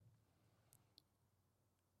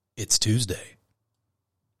It's Tuesday.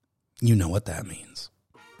 You know what that means.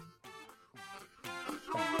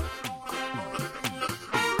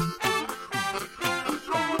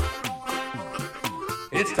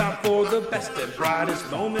 It's time for the best and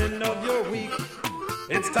brightest moment of your week.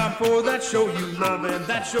 It's time for that show you love and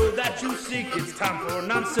that show that you seek. It's time for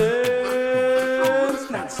nonsense.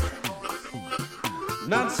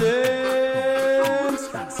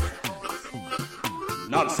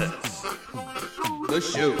 The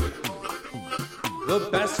show. The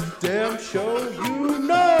best damn show you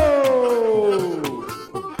know.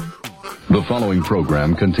 The following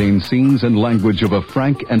program contains scenes and language of a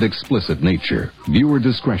frank and explicit nature. Viewer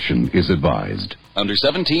discretion is advised. Under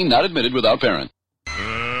 17, not admitted without parent. Let's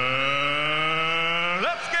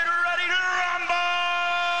get ready to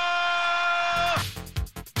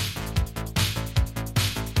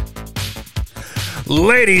rumble!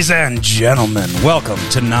 Ladies and gentlemen, welcome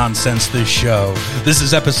to Nonsense the Show. This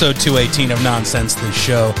is episode 218 of Nonsense the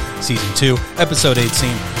Show, season 2, episode 18.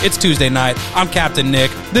 It's Tuesday night. I'm Captain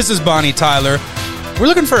Nick. This is Bonnie Tyler. We're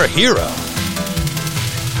looking for a hero.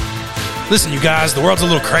 Listen, you guys, the world's a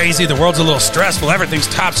little crazy. The world's a little stressful. Everything's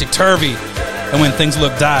topsy-turvy. And when things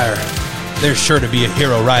look dire, there's sure to be a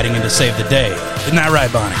hero riding in to save the day. Isn't that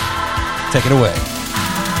right, Bonnie? Take it away.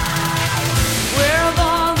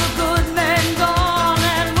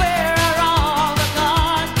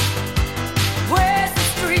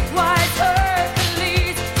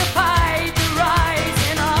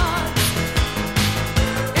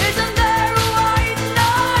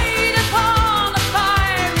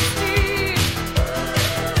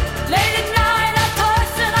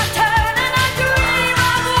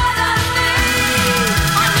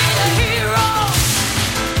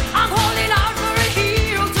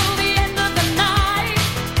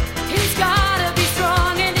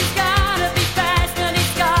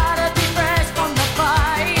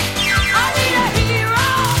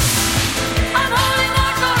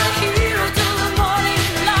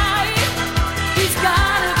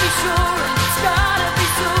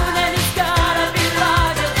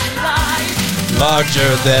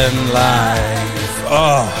 Larger than life.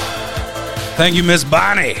 Oh, thank you, Miss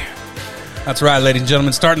Bonnie. That's right, ladies and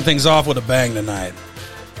gentlemen, starting things off with a bang tonight.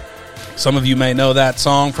 Some of you may know that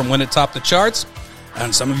song from when it topped the charts,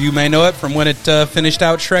 and some of you may know it from when it finished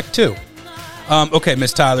out Shrek 2. Okay,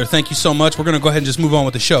 Miss Tyler, thank you so much. We're going to go ahead and just move on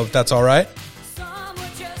with the show, if that's all right.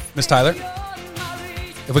 Miss Tyler,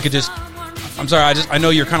 if we could just... I'm sorry, I know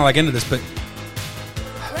you're kind of like into this, but...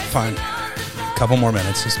 Fine. A couple more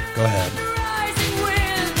minutes. Just go ahead.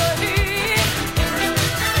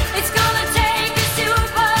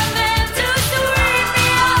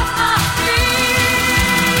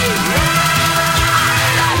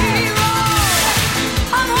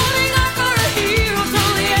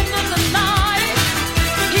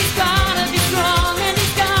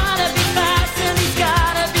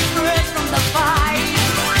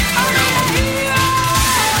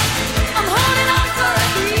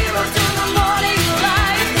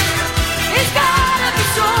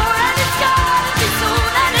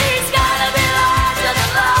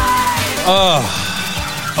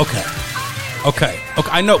 Okay.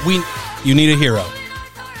 I know you need a hero.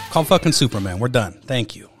 Call fucking Superman. We're done.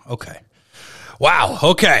 Thank you. Okay. Wow.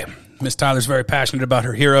 Okay. Miss Tyler's very passionate about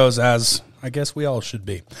her heroes, as I guess we all should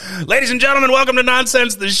be. Ladies and gentlemen, welcome to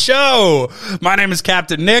Nonsense the Show. My name is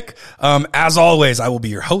Captain Nick. As always, I will be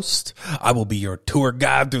your host. I will be your tour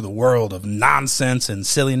guide through the world of nonsense and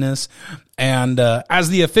silliness. And as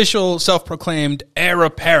the official self-proclaimed heir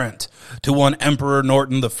apparent to one Emperor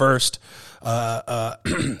Norton the First,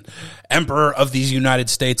 Emperor of these United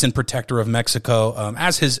States and Protector of Mexico,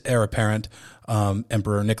 as his heir apparent,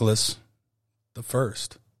 Emperor Nicholas the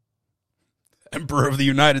First, Emperor of the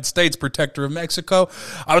United States, Protector of Mexico,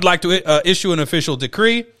 I would like to issue an official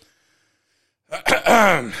decree.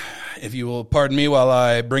 If you will pardon me while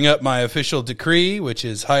I bring up my official decree, which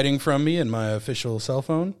is hiding from me in my official cell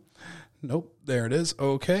phone. Nope, there it is.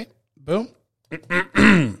 Okay, boom.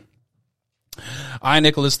 I,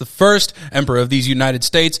 Nicholas I, Emperor of these United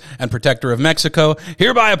States and Protector of Mexico,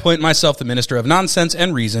 hereby appoint myself the Minister of Nonsense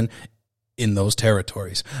and Reason in those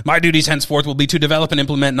territories. My duties henceforth will be to develop and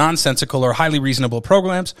implement nonsensical or highly reasonable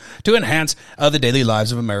programs to enhance the daily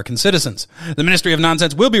lives of American citizens. The Ministry of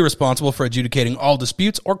Nonsense will be responsible for adjudicating all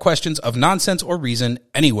disputes or questions of nonsense or reason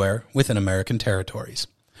anywhere within American territories.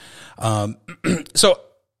 So,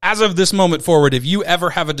 as of this moment forward, if you ever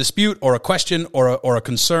have a dispute or a question or a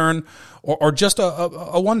concern or just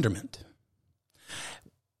a wonderment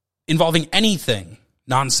involving anything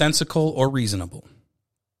nonsensical or reasonable,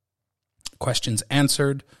 questions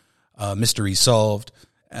answered, mysteries solved,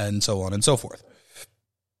 and so on and so forth,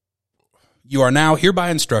 You are now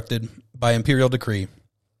hereby instructed by imperial decree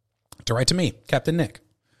to write to me, Captain Nick,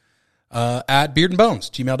 at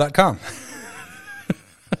beardandbones@gmail.com.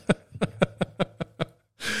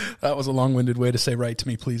 That was a long-winded way to say write to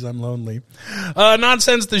me, please. I'm lonely.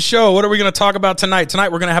 Nonsense the show. What are we going to talk about tonight?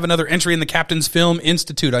 Tonight we're going to have another entry in the Captain's Film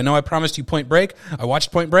Institute. I know I promised you Point Break. I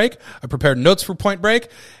watched Point Break. I prepared notes for Point Break.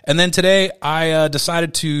 And then today I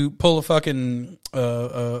decided to pull a fucking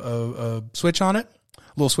switch on it.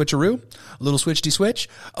 A little switcheroo, a little switch-de-switch,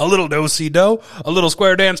 a little do-si-do, a little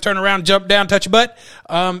square dance, turn around, jump down, touch your butt.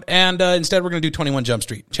 And instead we're going to do 21 Jump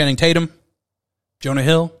Street. Channing Tatum, Jonah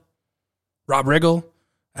Hill, Rob Riggle,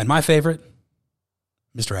 and my favorite,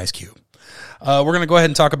 Mr. Ice Cube. We're going to go ahead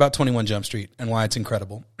and talk about 21 Jump Street and why it's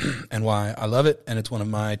incredible and why I love it. And it's one of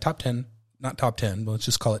my top 10, not top 10, but let's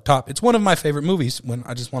just call it top. It's one of my favorite movies when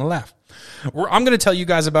I just want to laugh. I'm going to tell you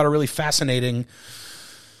guys about a really fascinating,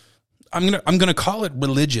 I'm going to call it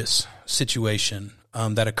religious situation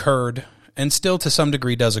that occurred and still to some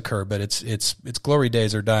degree does occur, but its glory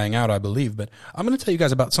days are dying out, I believe. But I'm going to tell you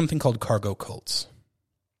guys about something called cargo cults.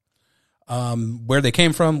 Where they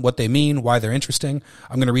came from, what they mean, why they're interesting.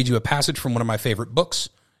 I'm going to read you a passage from one of my favorite books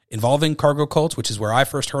involving cargo cults, which is where I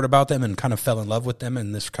first heard about them and kind of fell in love with them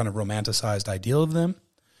and this kind of romanticized ideal of them.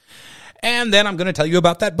 And then I'm going to tell you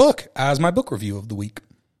about that book as my book review of the week.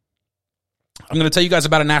 I'm going to tell you guys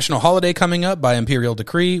about a national holiday coming up by imperial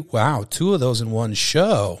decree. Wow, 2 of those in one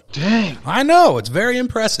show. Dang. I know, it's very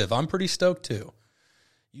impressive. I'm pretty stoked too.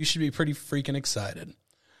 You should be pretty freaking excited.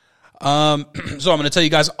 So I'm going to tell you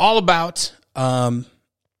guys all about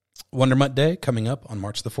Wondermut Day coming up on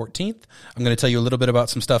March the 14th. I'm going to tell you a little bit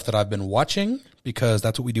about some stuff that I've been watching because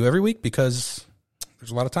that's what we do every week because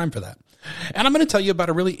there's a lot of time for that. And I'm going to tell you about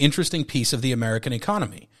a really interesting piece of the American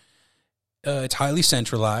economy. It's highly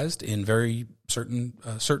centralized in very certain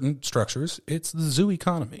structures. It's the zoo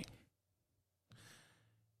economy.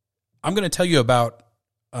 I'm going to tell you about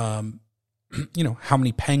how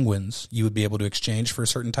many penguins you would be able to exchange for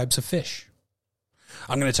certain types of fish.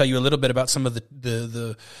 I'm going to tell you a little bit about some of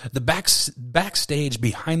the backstage,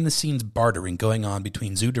 behind the scenes bartering going on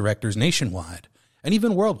between zoo directors nationwide and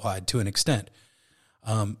even worldwide to an extent,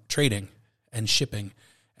 trading and shipping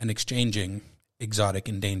and exchanging exotic,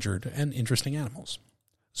 endangered, and interesting animals.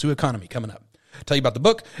 Zoo economy coming up. Tell you about the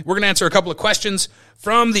book. We're going to answer a couple of questions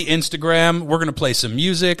from the Instagram. We're going to play some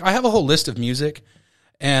music. I have a whole list of music.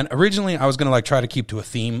 And originally, I was going to try to keep to a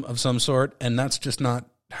theme of some sort, and that's just not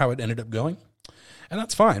how it ended up going. And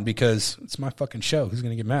that's fine, because it's my fucking show. Who's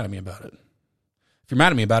going to get mad at me about it? If you're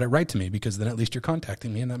mad at me about it, write to me, because then at least you're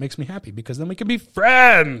contacting me, and that makes me happy, because then we can be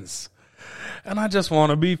friends. And I just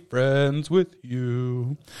want to be friends with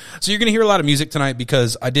you. So you're going to hear a lot of music tonight,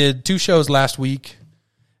 because I did 2 shows last week,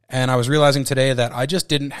 and I was realizing today that I just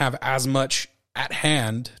didn't have as much at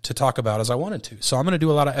hand to talk about as I wanted to. So I'm going to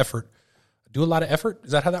do a lot of effort. Do a lot of effort?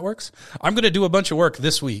 Is that how that works? I'm going to do a bunch of work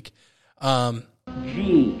this week.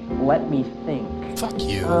 Gee, let me think. Fuck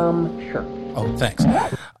you. Sure. Oh, thanks.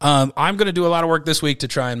 I'm going to do a lot of work this week to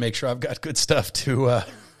try and make sure I've got good stuff to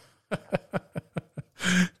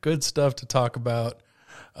talk about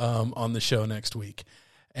on the show next week.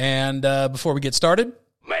 And before we get started,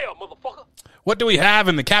 Mail, motherfucker. What do we have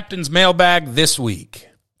in the captain's mailbag this week?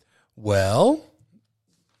 Well,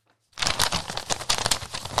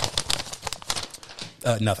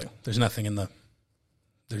 nothing. There's nothing in the.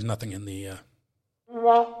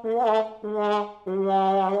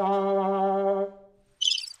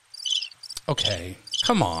 Okay,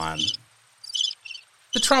 come on.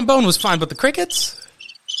 The trombone was fine, but the crickets?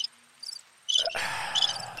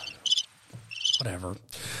 Whatever.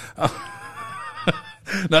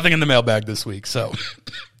 Nothing in the mailbag this week, so.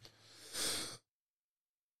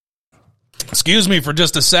 Excuse me for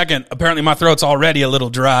just a second. Apparently my throat's already a little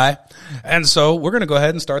dry. And so we're going to go ahead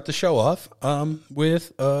and start the show off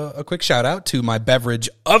with a quick shout out to my beverage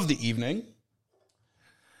of the evening.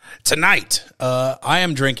 Tonight, I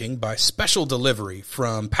am drinking by special delivery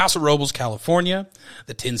from Paso Robles, California,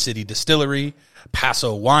 the Tin City Distillery,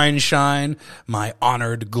 Paso Wine Shine, my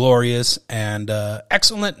honored, glorious, and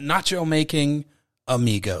excellent nacho-making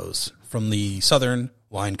amigos from the southern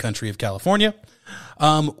wine country of California.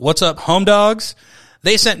 What's up, home dogs?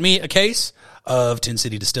 They sent me a case of Tin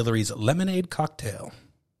City Distillery's lemonade cocktail.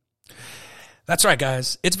 That's right,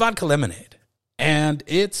 guys. It's vodka lemonade, and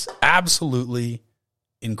it's absolutely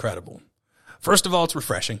incredible. First of all, it's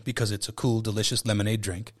refreshing because it's a cool, delicious lemonade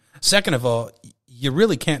drink. Second of all, you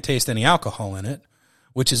really can't taste any alcohol in it,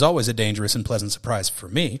 which is always a dangerous and pleasant surprise for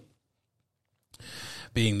me,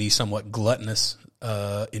 being the somewhat gluttonous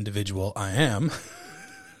individual I am.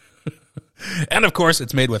 And, of course,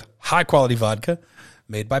 it's made with high-quality vodka,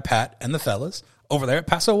 made by Pat and the fellas over there at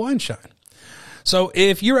Paso Wine Shine. So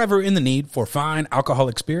if you're ever in the need for fine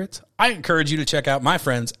alcoholic spirits, I encourage you to check out my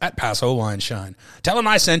friends at Paso Wine Shine. Tell them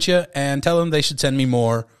I sent you, and tell them they should send me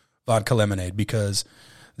more vodka lemonade, because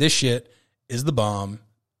this shit is the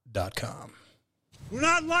bomb.com. We're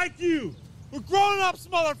not like you. We're grown-ups,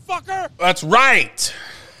 motherfucker. That's right.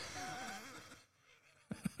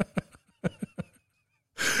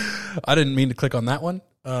 I didn't mean to click on that one,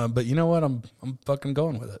 but you know what? I'm fucking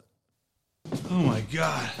going with it. Oh, my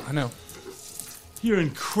God. I know. You're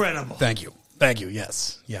incredible. Thank you. Thank you.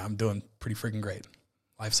 Yes. Yeah, I'm doing pretty freaking great.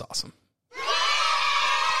 Life's awesome.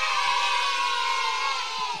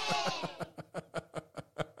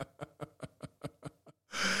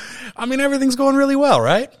 I mean, everything's going really well,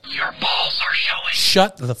 right? Your balls are showing.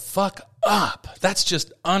 Shut the fuck up. That's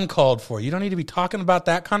just uncalled for. You don't need to be talking about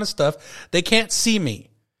that kind of stuff. They can't see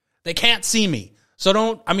me. They can't see me. So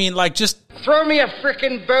don't, I mean, like, just... Throw me a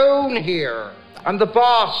frickin' bone here. I'm the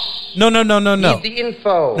boss. No. Need the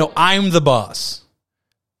info. No, I'm the boss.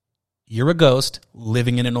 You're a ghost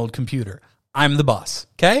living in an old computer. I'm the boss,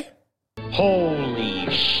 okay? Holy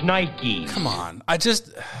shnikes. Come on. I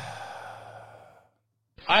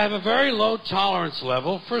have a very low tolerance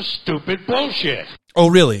level for stupid bullshit. Oh,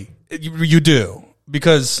 really? You do?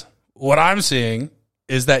 Because what I'm seeing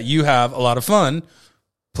is that you have a lot of fun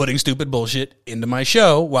putting stupid bullshit into my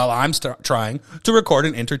show while I'm trying to record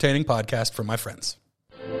an entertaining podcast for my friends.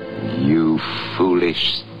 You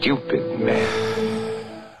foolish, stupid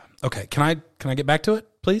man. Okay, can I get back to it,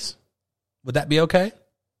 please? Would that be okay?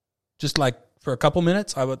 Just like for a couple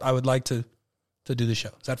minutes, I would like to do the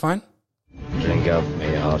show. Is that fine? Drink up,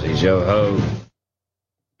 me hearties, yo ho.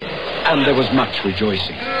 And there was much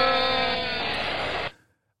rejoicing.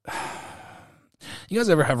 You guys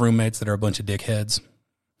ever have roommates that are a bunch of dickheads?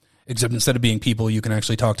 Except instead of being people you can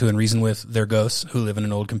actually talk to and reason with, they're ghosts who live in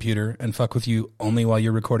an old computer and fuck with you only while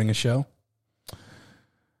you're recording a show?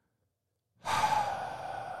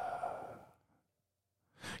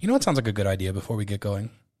 You know what sounds like a good idea before we get going?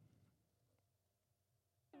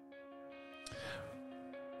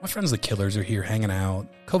 My friends the Killers are here hanging out.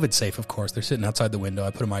 COVID safe, of course. They're sitting outside the window. I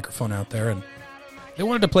put a microphone out there, and they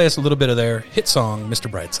wanted to play us a little bit of their hit song, Mr.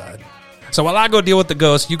 Brightside. So while I go deal with the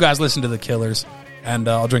ghost, you guys listen to the Killers, and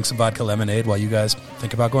I'll drink some vodka lemonade while you guys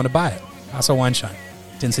think about going to buy it. Paso Wine Shine,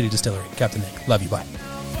 Tin City Distillery. Captain Nick. Love you. Bye.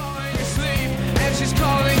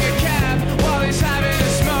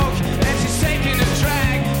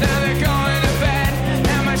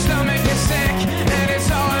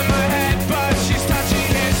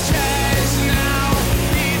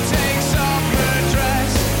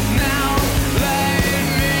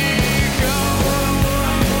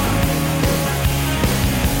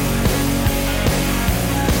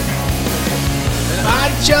 I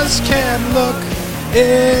just can't look,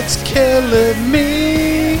 it's killing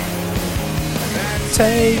me,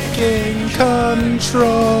 taking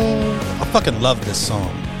control. I fucking love this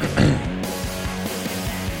song.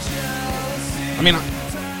 I mean,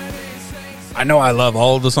 I know I love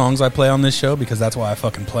all the songs I play on this show because that's why I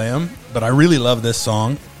fucking play them, but I really love this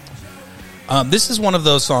song. This is one of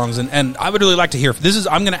those songs, and I would really like to hear.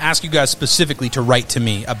 I'm going to ask you guys specifically to write to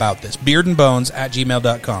me about this.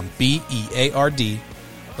 beardandbones@gmail.com. BEARD,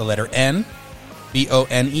 the letter N,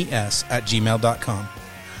 BONES @gmail.com.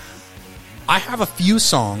 I have a few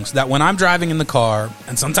songs that when I'm driving in the car,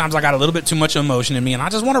 and sometimes I got a little bit too much emotion in me, and I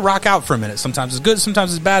just want to rock out for a minute. Sometimes it's good,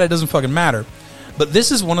 sometimes it's bad. It doesn't fucking matter. But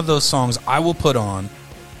this is one of those songs I will put on,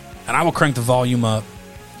 and I will crank the volume up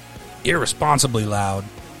irresponsibly loud,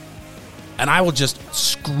 and I will just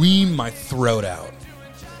scream my throat out.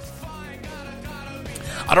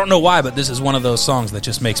 I don't know why, but this is one of those songs that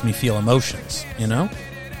just makes me feel emotions, you know?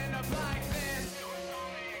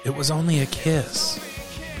 It was only a kiss.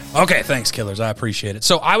 Okay, thanks, Killers. I appreciate it.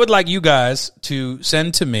 So I would like you guys to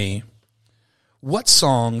send to me what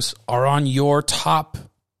songs are on your top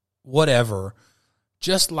whatever,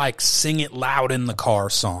 just like sing it loud in the car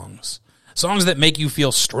songs. Songs that make you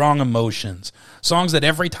feel strong emotions. Songs that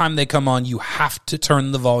every time they come on, you have to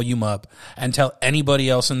turn the volume up and tell anybody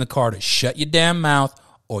else in the car to shut your damn mouth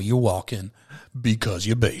or you're walking because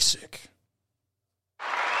you're basic.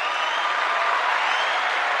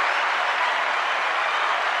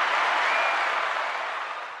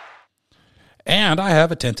 And I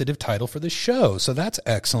have a tentative title for the show, so that's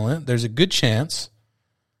excellent. There's a good chance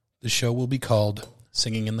the show will be called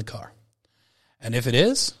Singing in the Car. And if it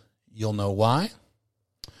is, you'll know why.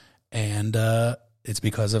 And it's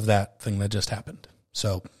because of that thing that just happened.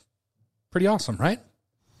 So, pretty awesome, right?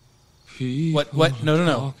 What?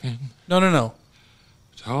 No.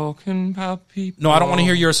 talking about people. No, I don't want to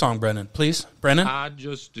hear your song, Brennan. Please, Brennan. I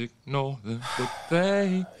just ignore them, but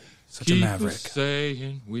they Such a keep maverick.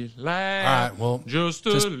 saying we laugh. All right, well, just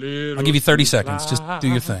a little. I'll give you 30 too seconds. Just do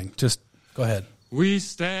your thing. Just go ahead. We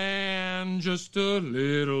stand just a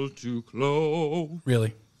little too close.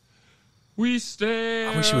 Really? We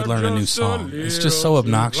stand. I wish you would learn a new song. It's just so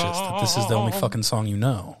obnoxious that this is the only fucking song you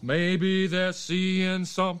know. Maybe they're seeing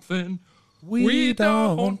something we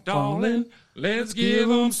don't, darling. Let's give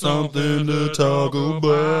them something to talk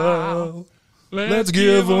about. Let's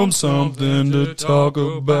give them something to talk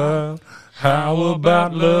about. How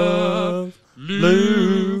about love?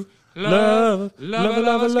 Love, love,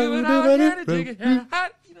 love, love.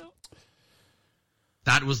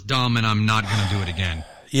 That was dumb, and I'm not going to do it again.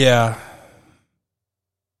 Yeah.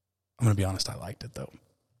 I'm going to be honest, I liked it, though.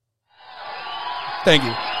 Thank you.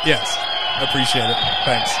 Yes. I appreciate it.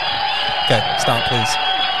 Thanks. Okay, stop, please.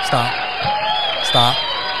 Stop.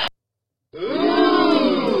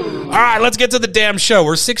 All right, let's get to the damn show.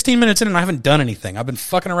 We're 16 minutes in, and I haven't done anything. I've been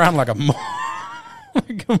fucking around like a moron.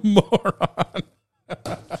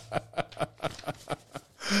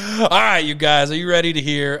 All right, you guys, are you ready to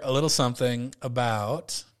hear a little something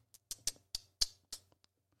about...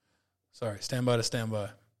 Sorry, stand by.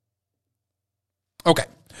 Okay.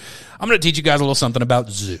 I'm going to teach you guys a little something about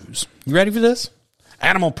zoos. You ready for this?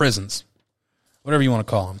 Animal prisons. Whatever you want to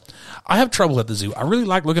call them. I have trouble at the zoo. I really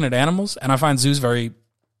like looking at animals, and I find zoos very,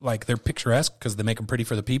 they're picturesque because they make them pretty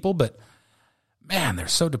for the people, but man, they're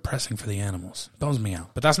so depressing for the animals. It bums me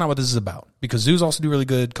out. But that's not what this is about, because zoos also do really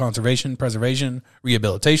good conservation, preservation,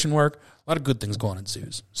 rehabilitation work. A lot of good things going on at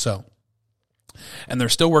zoos. So, and they're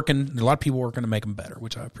still working. There's a lot of people working to make them better,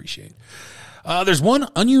 which I appreciate. There's one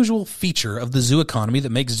unusual feature of the zoo economy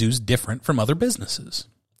that makes zoos different from other businesses.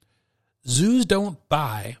 Zoos don't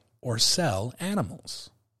buy or sell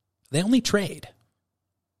animals. They only trade.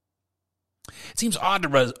 It seems odd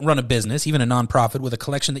to run a business, even a nonprofit, with a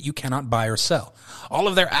collection that you cannot buy or sell. All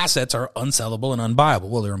of their assets are unsellable and unbuyable.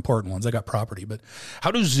 Well, they're important ones. They got property. But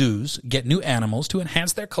how do zoos get new animals to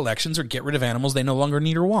enhance their collections or get rid of animals they no longer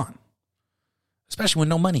need or want? Especially when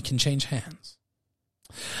no money can change hands.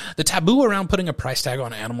 The taboo around putting a price tag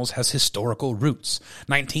on animals has historical roots.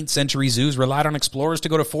 19th century zoos relied on explorers to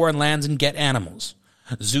go to foreign lands and get animals.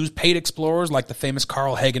 Zoos paid explorers like the famous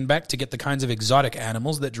Carl Hagenbeck to get the kinds of exotic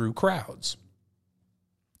animals that drew crowds.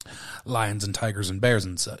 Lions and tigers and bears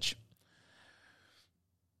and such.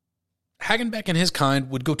 Hagenbeck and his kind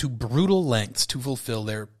would go to brutal lengths to fulfill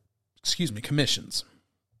their, commissions.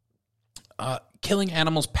 Killing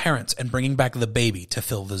animals' parents and bringing back the baby to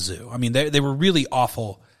fill the zoo. I mean, they were really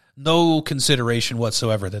awful. No consideration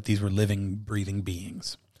whatsoever that these were living, breathing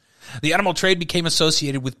beings. The animal trade became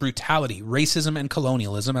associated with brutality, racism, and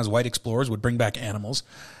colonialism as white explorers would bring back animals,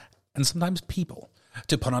 and sometimes people,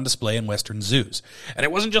 to put on display in Western zoos. And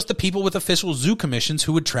it wasn't just the people with official zoo commissions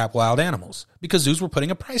who would trap wild animals. Because zoos were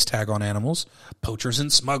putting a price tag on animals, poachers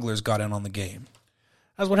and smugglers got in on the game.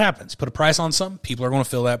 That's what happens. Put a price on something, people are going to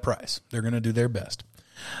fill that price. They're going to do their best.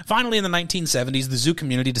 Finally, in the 1970s, the zoo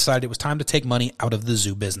community decided it was time to take money out of the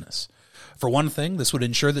zoo business. For one thing, this would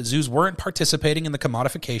ensure that zoos weren't participating in the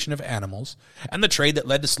commodification of animals and the trade that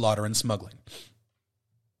led to slaughter and smuggling.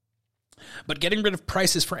 But getting rid of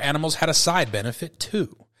prices for animals had a side benefit,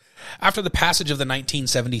 too. After the passage of the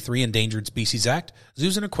 1973 Endangered Species Act,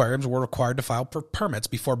 zoos and aquariums were required to file for permits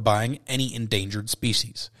before buying any endangered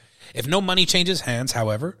species. If no money changes hands,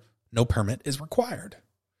 however, no permit is required.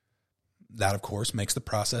 That, of course, makes the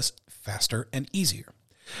process faster and easier.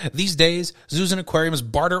 These days, zoos and aquariums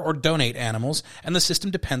barter or donate animals, and the system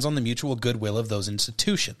depends on the mutual goodwill of those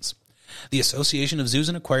institutions. The Association of Zoos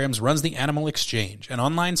and Aquariums runs the Animal Exchange, an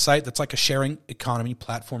online site that's like a sharing economy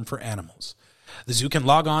platform for animals. The zoo can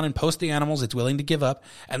log on and post the animals it's willing to give up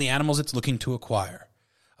and the animals it's looking to acquire.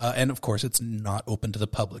 And, of course, it's not open to the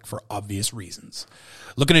public for obvious reasons.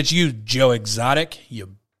 Looking at you, Joe Exotic,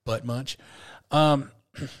 you butt munch. Carol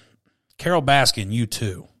Baskin, you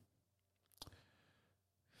too.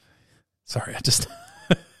 Sorry, I just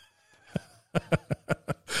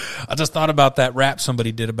thought about that rap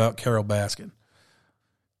somebody did about Carol Baskin.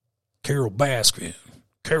 Carol Baskin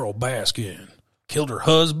killed her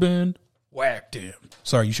husband, whacked him.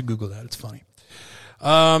 Sorry, you should Google that. It's funny.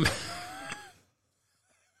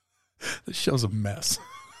 This show's a mess.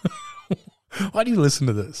 Why do you listen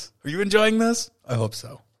to this? Are you enjoying this? I hope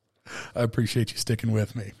so. I appreciate you sticking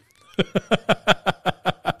with me.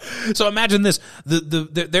 So imagine this: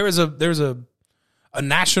 there's a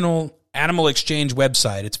national animal exchange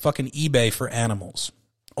website. It's fucking eBay for animals.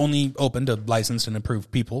 only open to licensed and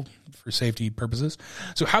approved people for safety purposes.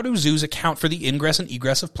 So how do zoos account for the ingress and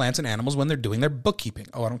egress of plants and animals when they're doing their bookkeeping?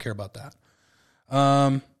 Oh, I don't care about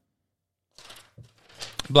that.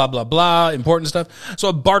 Blah, blah, blah, important stuff. So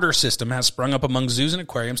a barter system has sprung up among zoos and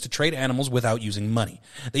aquariums to trade animals without using money.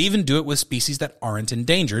 They even do it with species that aren't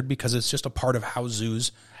endangered because it's just a part of how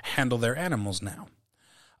zoos handle their animals now.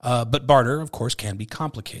 But barter, of course, can be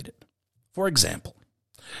complicated. For example,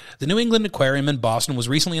 the New England Aquarium in Boston was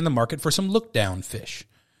recently in the market for some look-down fish.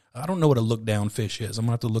 I don't know what a look-down fish is. I'm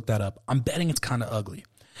going to have to look that up. I'm betting it's kind of ugly.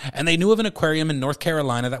 And they knew of an aquarium in North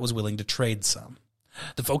Carolina that was willing to trade some.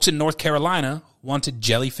 The folks in North Carolina wanted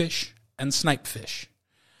jellyfish and snipefish.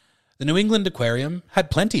 The New England Aquarium had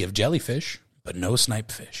plenty of jellyfish, but no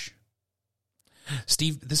snipefish.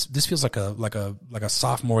 Steve, this feels like a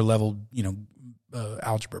sophomore level,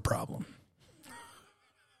 algebra problem.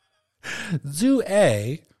 Zoo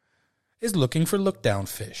A is looking for look-down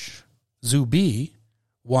fish. Zoo B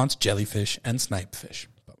wants jellyfish and snipefish.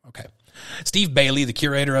 Okay. Steve Bailey, the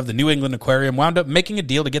curator of the New England Aquarium, wound up making a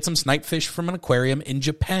deal to get some snipefish from an aquarium in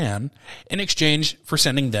Japan in exchange for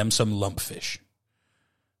sending them some lumpfish.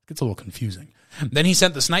 It gets a little confusing. Then he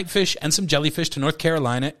sent the snipefish and some jellyfish to North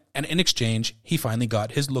Carolina, and in exchange, he finally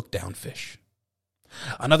got his look-down fish.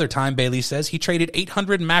 Another time, Bailey says, he traded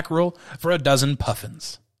 800 mackerel for a dozen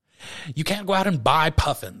puffins. You can't go out and buy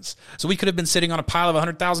puffins. So we could have been sitting on a pile of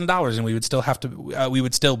 $100,000 and we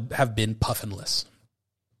would still have been puffinless.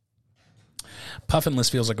 Puffinless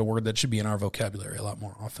feels like a word that should be in our vocabulary a lot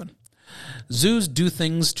more often. Zoos do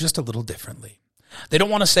things just a little differently. They don't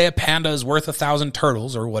want to say a panda is worth 1,000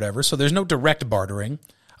 turtles or whatever, so there's no direct bartering.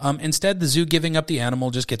 Instead, the zoo giving up the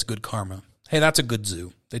animal just gets good karma. Hey, that's a good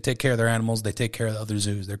zoo. They take care of their animals. They take care of the other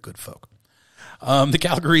zoos. They're good folk. The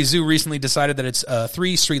Calgary Zoo recently decided that its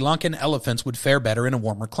 3 Sri Lankan elephants would fare better in a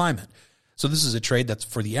warmer climate. So this is a trade that's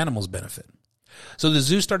for the animals' benefit. So the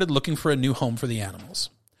zoo started looking for a new home for the animals.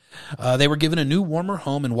 They were given a new, warmer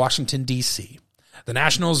home in Washington, D.C. The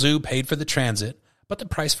National Zoo paid for the transit, but the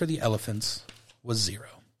price for the elephants was $0.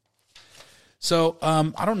 So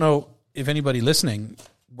I don't know if anybody listening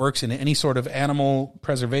works in any sort of animal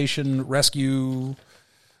preservation, rescue,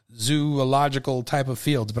 zoological type of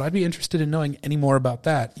fields, but I'd be interested in knowing any more about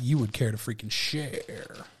that. You would care to freaking share.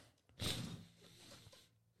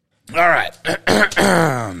 All right.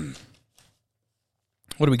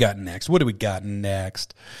 What do we got next?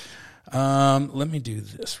 Let me do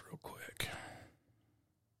this real quick.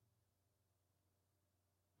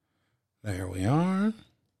 There we are.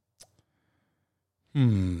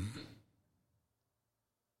 I'm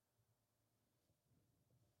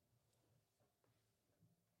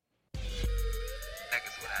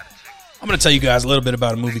going to tell you guys a little bit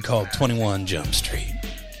about a movie called 21 Jump Street.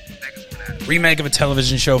 Remake of a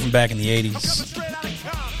television show from back in the 80s.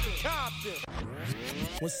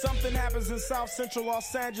 When something happens in South Central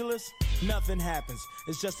Los Angeles, nothing happens.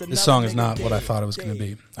 It's just another. This song is not what I thought it was going to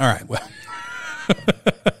be. All right, well.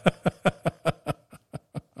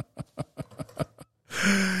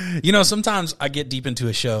 Sometimes I get deep into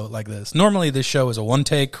a show like this. Normally this show is a one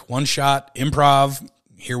take, one shot, improv,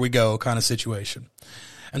 here we go kind of situation.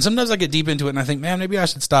 And sometimes I get deep into it and I think, man, maybe I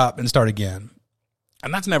should stop and start again.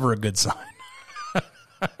 And that's never a good sign.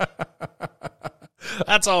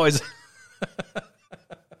 That's always...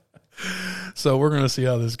 So we're going to see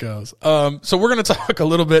how this goes. So we're going to talk a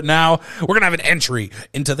little bit now. We're going to have an entry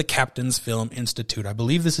into the Captain's Film Institute. I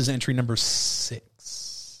believe this is entry number 6.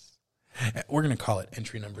 We're going to call it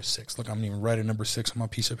entry number 6. Look, I'm going to even write a number 6 on my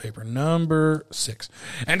piece of paper. Number 6.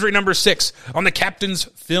 Entry number 6 on the Captain's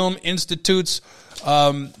Film Institute's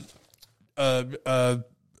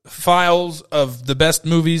files of the best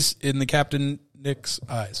movies in the Captain Nick's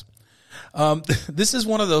eyes. This is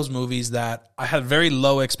one of those movies that I had very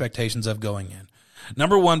low expectations of going in.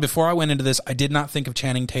 Number one, before I went into this, I did not think of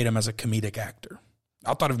Channing Tatum as a comedic actor.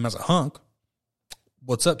 I thought of him as a hunk.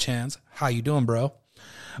 What's up, Chans? How you doing, bro?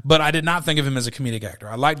 But I did not think of him as a comedic actor.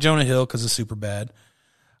 I like Jonah Hill because of Superbad.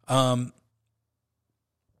 And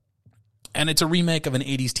it's a remake of an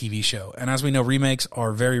 80s TV show. And as we know, remakes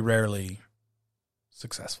are very rarely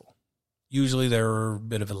successful. Usually they're a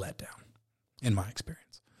bit of a letdown, in my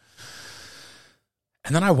experience.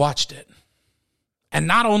 And then I watched it. And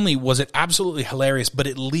not only was it absolutely hilarious, but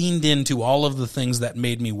it leaned into all of the things that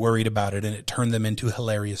made me worried about it, and it turned them into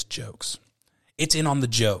hilarious jokes. It's in on the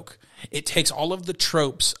joke. It takes all of the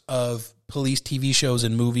tropes of police TV shows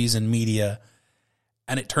and movies and media,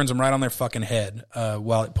 and it turns them right on their fucking head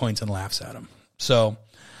while it points and laughs at them. So,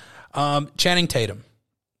 Channing Tatum,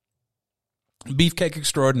 beefcake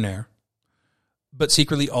extraordinaire, but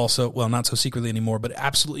secretly also, well, not so secretly anymore, but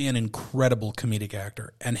absolutely an incredible comedic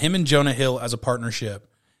actor. And him and Jonah Hill as a partnership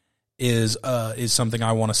is something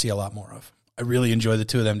I want to see a lot more of. I really enjoy the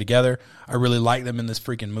two of them together. I really like them in this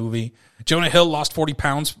freaking movie. Jonah Hill lost 40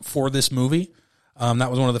 pounds for this movie.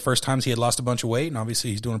 That was one of the first times he had lost a bunch of weight, and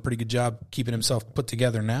obviously he's doing a pretty good job keeping himself put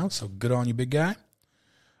together now, so good on you, big guy.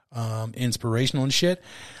 Inspirational and shit.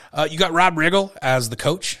 You got Rob Riggle as the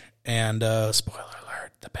coach, and spoiler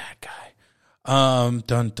alert, the bad guy.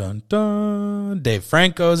 Dun, dun, dun. Dave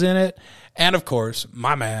Franco's in it, and of course,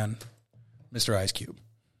 my man, Mr. Ice Cube.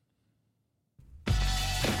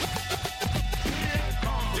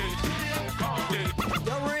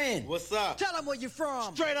 What's up? Tell them where you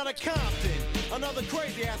from. Straight out of Compton. Another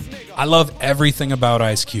crazy ass nigga. I love everything about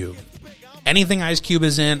Ice Cube. Anything Ice Cube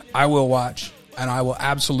is in, I will watch, and I will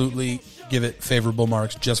absolutely give it favorable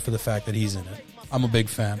marks just for the fact that he's in it. I'm a big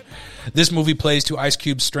fan. This movie plays to Ice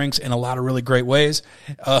Cube's strengths in a lot of really great ways.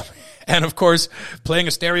 And of course, playing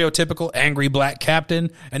a stereotypical angry black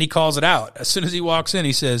captain, and he calls it out. As soon as he walks in,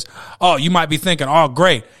 he says, "Oh, you might be thinking, oh,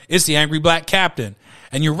 great, it's the angry black captain."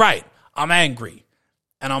 And you're right, I'm angry.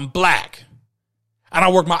 And I'm black. And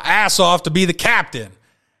I work my ass off to be the captain.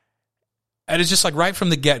 And it's just like right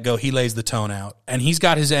from the get-go, he lays the tone out. And he's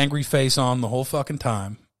got his angry face on the whole fucking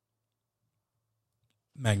time.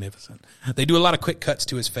 Magnificent. They do a lot of quick cuts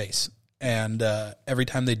to his face. And every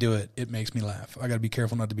time they do it, it makes me laugh. I got to be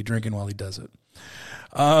careful not to be drinking while he does it.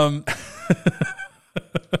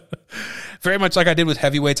 Very much like I did with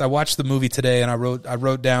Heavyweights. I watched the movie today, and I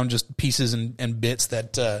wrote down just pieces and bits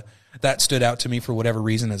that stood out to me for whatever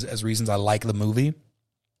reason as reasons I like the movie.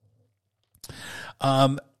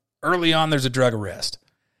 Early on, there's a drug arrest.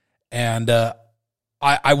 And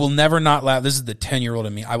I will never not laugh. This is the 10-year-old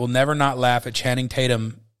in me. I will never not laugh at Channing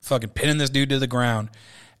Tatum fucking pinning this dude to the ground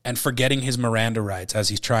and forgetting his Miranda rights as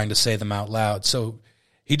he's trying to say them out loud. So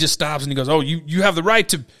he just stops and he goes, "Oh, you have the right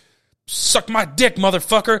to suck my dick,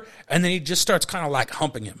 motherfucker." And then he just starts kind of like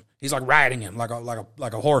humping him. He's like riding him like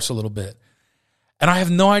a horse a little bit. And I have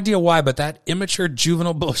no idea why, but that immature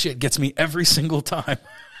juvenile bullshit gets me every single time.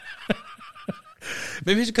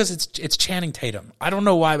 Maybe it's because it's Channing Tatum. I don't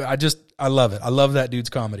know why, but I love it. I love that dude's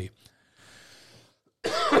comedy.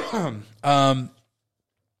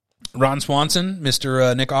 Ron Swanson,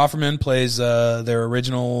 Mr. Nick Offerman, plays their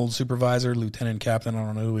original supervisor, lieutenant captain. I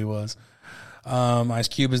don't know who he was. Ice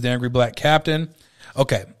Cube is the angry black captain.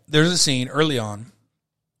 Okay, there's a scene early on.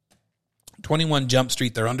 21 Jump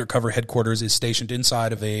Street, their undercover headquarters, is stationed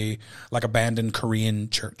inside of a abandoned Korean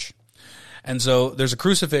church. And so there's a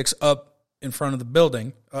crucifix up in front of the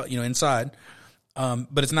building, inside.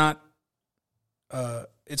 But it's not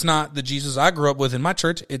the Jesus I grew up with in my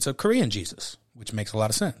church. It's a Korean Jesus, which makes a lot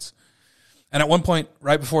of sense. And at one point,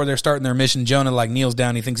 right before they're starting their mission, Jonah kneels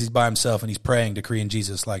down. He thinks he's by himself, and he's praying to Korean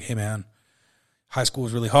Jesus, like, "Hey man, high school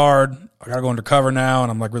was really hard. I got to go undercover now,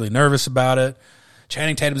 and I'm really nervous about it."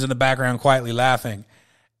 Channing Tatum's in the background quietly laughing,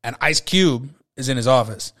 and Ice Cube is in his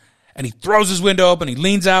office, and he throws his window open, he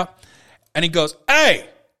leans out, and he goes, "Hey,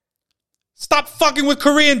 stop fucking with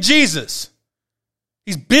Korean Jesus.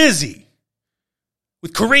 He's busy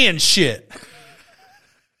with Korean shit."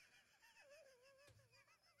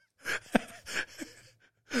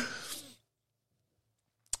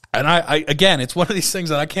 And I again, it's one of these things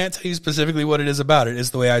that I can't tell you specifically what it is about it. It's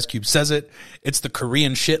the way Ice Cube says it. It's the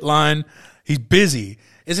Korean shit line. He's busy.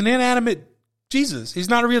 It's an inanimate Jesus. He's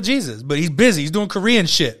not a real Jesus, but he's busy. He's doing Korean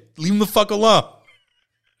shit. Leave him the fuck alone.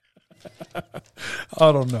 I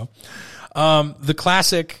don't know. The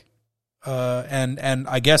classic and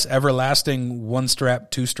I guess everlasting one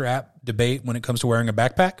strap, two strap debate when it comes to wearing a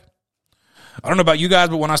backpack. I don't know about you guys,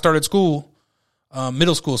 but when I started school,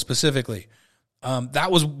 middle school specifically,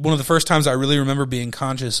 that was one of the first times I really remember being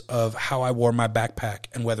conscious of how I wore my backpack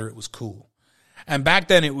and whether it was cool. And back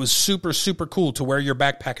then it was super, super cool to wear your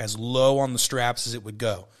backpack as low on the straps as it would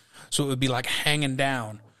go. So it would be like hanging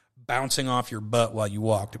down, bouncing off your butt while you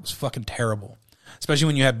walked. It was fucking terrible, especially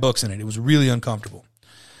when you had books in it. It was really uncomfortable.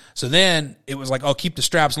 So then it was like, "Oh, keep the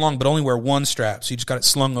straps long, but only wear one strap." So you just got it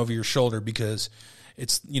slung over your shoulder because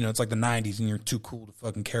it's, it's like the 90s and you're too cool to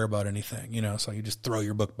fucking care about anything, so you just throw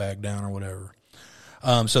your book bag down or whatever.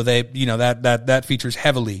 So they, that features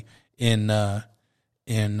heavily in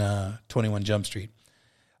 21 Jump Street.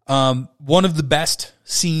 One of the best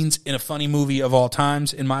scenes in a funny movie of all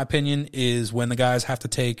times, in my opinion, is when the guys have to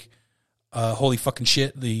take holy fucking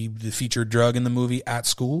shit, the featured drug in the movie at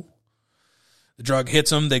school. The drug hits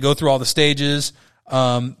them. They go through all the stages.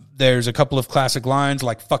 There's a couple of classic lines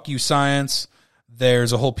like "fuck you, science."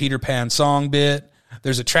 There's a whole Peter Pan song bit.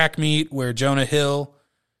 There's a track meet where Jonah Hill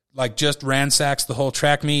just ransacks the whole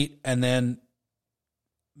track meet, and then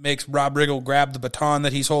makes Rob Riggle grab the baton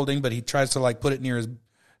that he's holding, but he tries to like put it near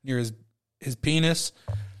his penis.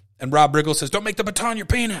 And Rob Riggle says, "Don't make the baton your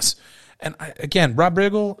penis." And again, Rob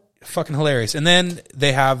Riggle, fucking hilarious. And then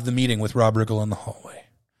they have the meeting with Rob Riggle in the hallway.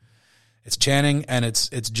 It's Channing and it's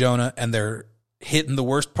Jonah, and they're hitting the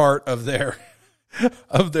worst part of their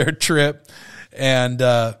trip. And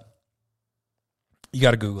you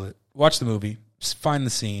got to Google it. Watch the movie. Just find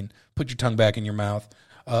the scene. Put your tongue back in your mouth.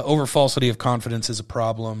 Over falsity of confidence is a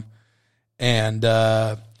problem. And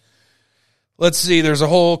let's see. There's a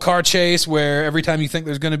whole car chase where every time you think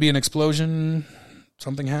there's going to be an explosion,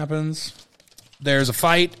 something happens. There's a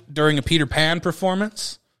fight during a Peter Pan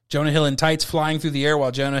performance. Jonah Hill in tights flying through the air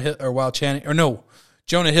while Jonah Hill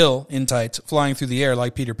in tights flying through the air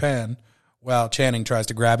like Peter Pan while Channing tries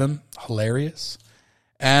to grab him. Hilarious.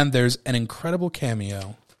 And there's an incredible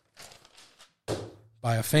cameo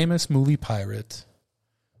by a famous movie pirate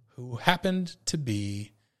who happened to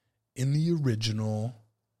be in the original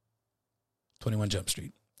 21 Jump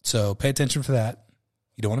Street. So pay attention for that.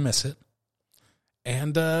 You don't want to miss it.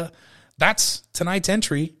 And that's tonight's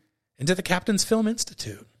entry into the Captain's Film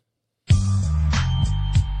Institute.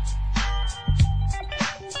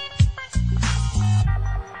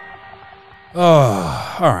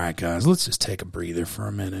 Oh, all right, guys. Let's just take a breather for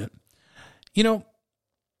a minute. You know,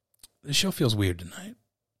 the show feels weird tonight.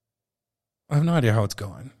 I have no idea how it's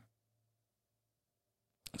going.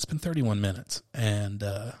 It's been 31 minutes, and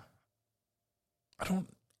I don't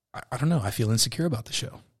know. I feel insecure about the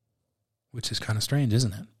show, which is kind of strange,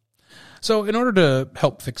 isn't it? So in order to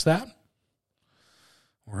help fix that,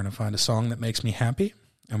 we're going to find a song that makes me happy,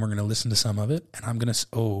 and we're going to listen to some of it, and I'm going to...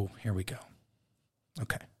 Oh, here we go.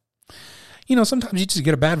 Okay. You know, sometimes you just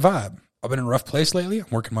get a bad vibe. I've been in a rough place lately. I'm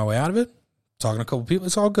working my way out of it. Talking to a couple people.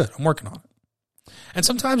 It's all good. I'm working on it. And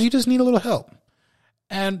sometimes you just need a little help.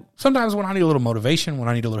 And sometimes when I need a little motivation, when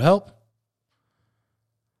I need a little help,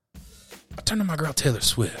 I turn to my girl Taylor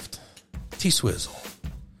Swift. T-Swizzle.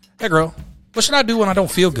 Hey, girl. What should I do when I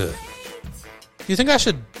don't feel good? Do you think I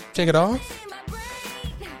should take it off?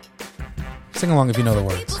 Sing along if you know the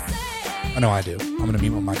words. I know I do. I'm going to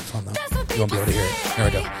mute my microphone, though. You won't be able to hear it. Here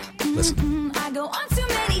we go. Listen. I go on too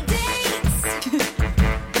many dates,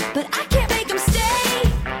 but I can't make them stay.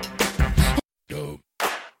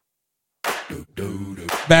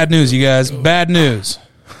 Bad news, you guys. Bad news.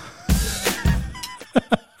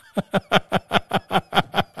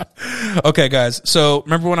 Okay, guys. So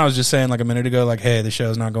remember when I was just saying like a minute ago, like, hey, the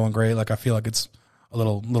show's not going great. Like, I feel like it's a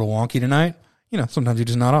little wonky tonight. You know, sometimes you're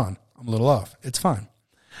just not on. I'm a little off. It's fine.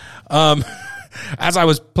 As I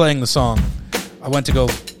was playing the song, I went to go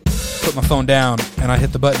put my phone down, and I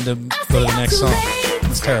hit the button to go to the next song.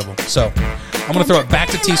 It's terrible. So I'm going to throw it back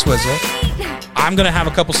to T-Swizzle. I'm going to have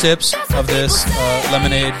a couple sips of this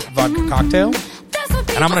lemonade vodka cocktail,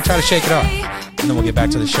 and I'm going to try to shake it off, and then we'll get back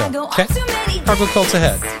to the show. Okay? Cargo Cults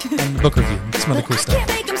ahead, and the book review, and some other cool stuff.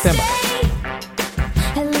 Stand by.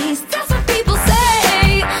 At least that's what people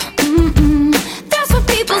say. That's what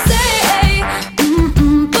people say.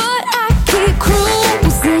 But I keep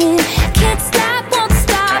cruising. Can't stop, won't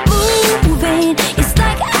stop moving. It's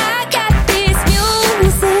like I got this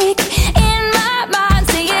music in my mind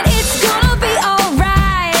saying it's gonna be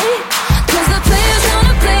alright. 'Cause the player's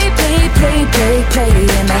gonna play.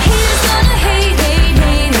 And the haters gonna hate,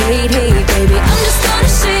 baby. I'm just gonna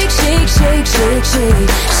shake. Shake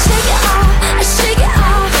it off, shake it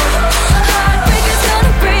off. Heartbreaker's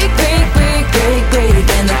gonna break.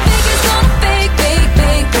 And the faker's gonna fake,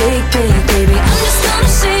 baby. I'm just gonna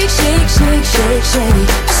shake.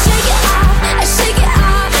 I shake it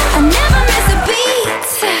off. I never miss a beat.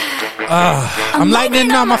 I'm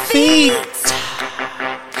lightning on my feet.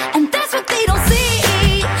 And that's what they don't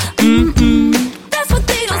see. That's what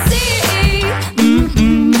they don't see.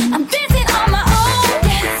 I'm dancing on my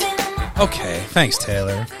own. Okay, thanks,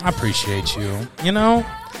 Taylor. I appreciate you. You know,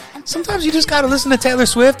 sometimes you just got to listen to Taylor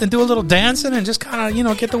Swift and do a little dancing and just kind of, you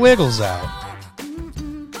know, get the wiggles out.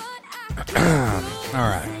 All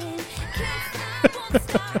right.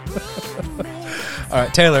 All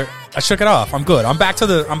right, Taylor, I shook it off. I'm good. I'm back to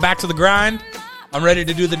the grind. I'm ready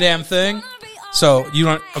to do the damn thing. So, you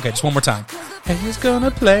want... Okay, just one more time. And he's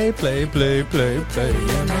gonna play. And the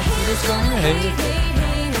haters gonna hate.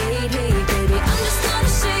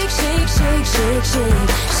 Shake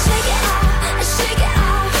it off, shake it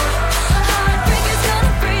off. Heartbreaker's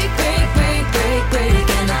gonna break.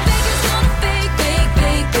 And the faker's gonna fake,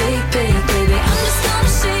 baby. I'm just gonna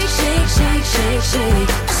shake.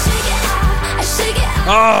 I shake it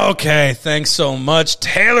off. Okay, thanks so much,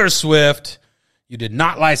 Taylor Swift. You did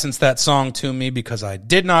not license that song to me because I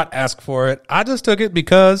did not ask for it. I just took it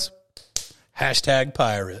because Hashtag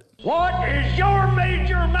pirate. What is your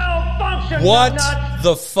major malfunction? What nuts?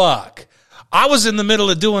 the fuck? I was in the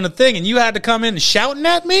middle of doing a thing and you had to come in shouting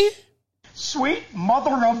at me? Sweet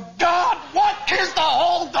mother of God, what is the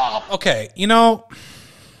holdup? Okay, you know,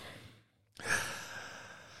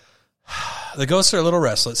 the ghosts are a little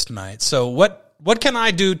restless tonight. So what can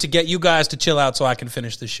I do to get you guys to chill out so I can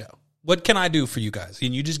finish the show? What can I do for you guys?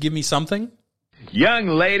 Can you just give me something? Young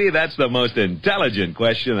lady, that's the most intelligent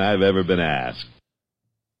question I've ever been asked.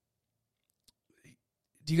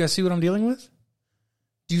 Do you guys see what I'm dealing with?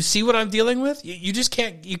 Do you see what I'm dealing with? You just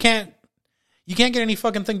can't get any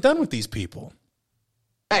fucking thing done with these people.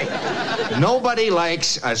 Hey, nobody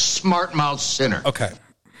likes a smart-mouthed sinner. Okay.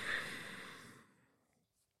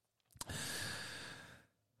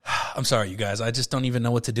 I'm sorry, you guys. I just don't even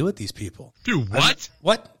know what to do with these people. Do what?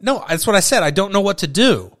 What? No, that's what I said. I don't know what to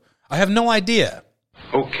do. I have no idea.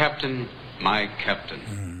 Oh, Captain, my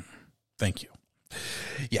Captain. Thank you.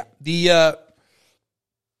 Yeah. The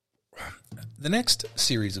next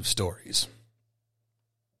series of stories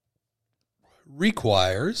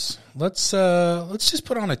requires let's just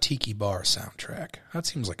put on a Tiki Bar soundtrack. That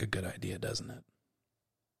seems like a good idea, doesn't it?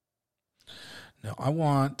 No, I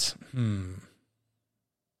want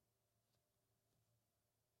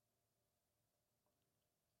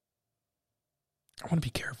I want to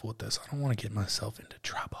be careful with this. I don't want to get myself into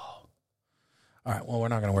trouble. All right, well, we're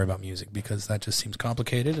not going to worry about music because that just seems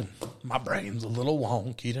complicated and my brain's a little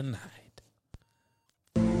wonky tonight.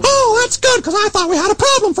 Oh, that's good, because I thought we had a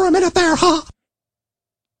problem for a minute there, huh?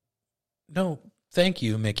 No, thank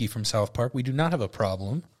you, Mickey from South Park. We do not have a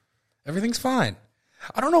problem. Everything's fine.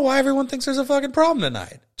 I don't know why everyone thinks there's a fucking problem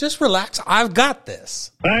tonight. Just relax. I've got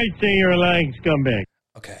this. I see your legs, scumbag.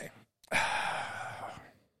 Okay.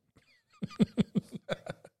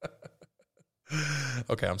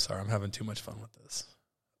 Okay, I'm sorry. I'm having too much fun with this.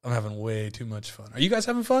 I'm having way too much fun. Are you guys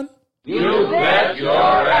having fun? You bet your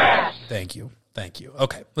ass. Thank you. Thank you.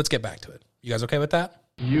 Okay, let's get back to it. You guys okay with that?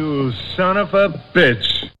 You son of a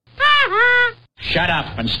bitch. Shut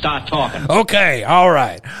up and start talking. Okay, all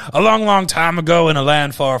right. A long, long time ago in a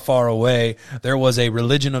land far, far away, there was a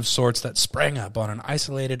religion of sorts that sprang up on an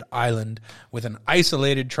isolated island with an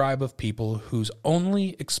isolated tribe of people whose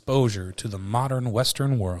only exposure to the modern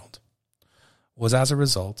Western world was as a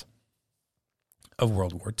result of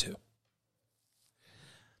World War II.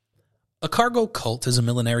 A cargo cult is a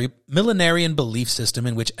millenarian belief system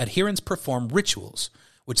in which adherents perform rituals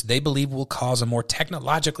which they believe will cause a more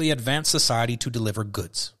technologically advanced society to deliver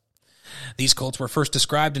goods. These cults were first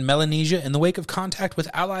described in Melanesia in the wake of contact with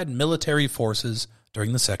Allied military forces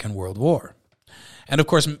during the Second World War. And of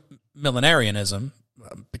course, millenarianism,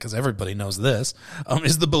 because everybody knows this,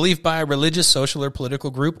 is the belief by a religious, social, or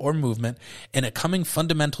political group or movement in a coming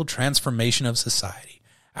fundamental transformation of society,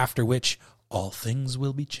 after which all things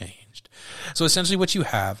will be changed. So essentially what you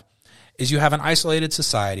have is you have an isolated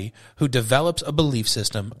society who develops a belief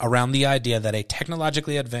system around the idea that a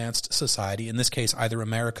technologically advanced society, in this case either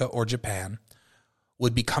America or Japan,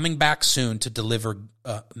 would be coming back soon to deliver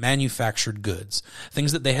manufactured goods,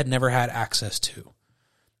 things that they had never had access to.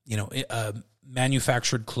 You know,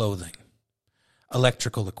 manufactured clothing,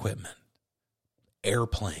 electrical equipment,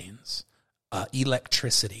 airplanes,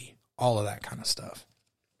 electricity, all of that kind of stuff.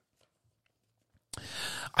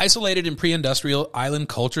 Isolated in pre-industrial island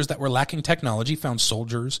cultures that were lacking technology found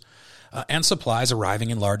soldiers and supplies arriving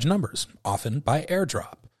in large numbers, often by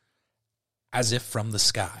airdrop, as if from the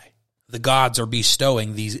sky. The gods are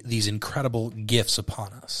bestowing these incredible gifts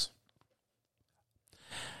upon us.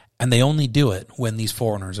 And they only do it when these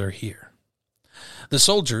foreigners are here. The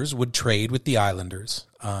soldiers would trade with the islanders,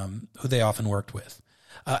 who they often worked with.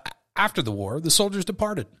 After the war, the soldiers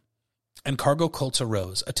departed, and cargo cults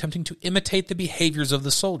arose, attempting to imitate the behaviors of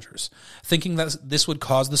the soldiers, thinking that this would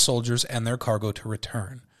cause the soldiers and their cargo to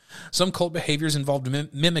return. Some cult behaviors involved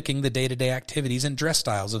mimicking the day-to-day activities and dress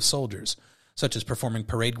styles of soldiers, such as performing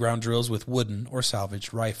parade ground drills with wooden or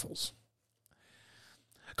salvaged rifles.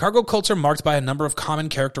 Cargo cults are marked by a number of common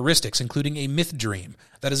characteristics, including a myth dream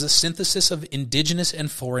that is a synthesis of indigenous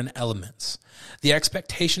and foreign elements, the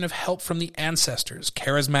expectation of help from the ancestors,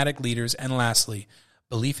 charismatic leaders, and lastly,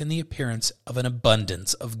 belief in the appearance of an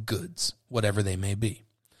abundance of goods, whatever they may be.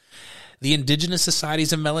 The indigenous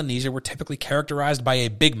societies of Melanesia were typically characterized by a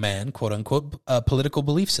big man, quote-unquote, political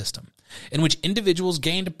belief system, in which individuals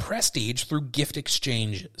gained prestige through gift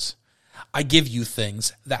exchanges. I give you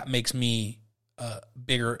things, that makes me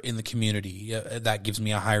bigger in the community. That gives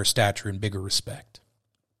me a higher stature and bigger respect.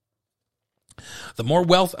 The more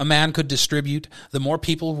wealth a man could distribute, the more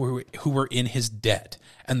people who were in his debt,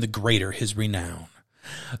 and the greater his renown.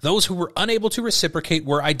 Those who were unable to reciprocate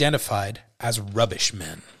were identified as rubbish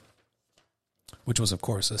men, which was, of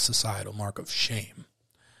course, a societal mark of shame.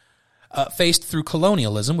 Faced through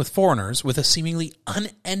colonialism with foreigners with a seemingly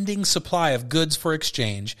unending supply of goods for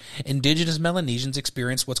exchange, indigenous Melanesians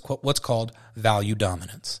experienced what's called value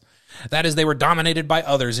dominance. That is, they were dominated by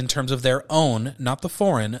others in terms of their own, not the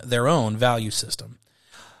foreign, their own value system.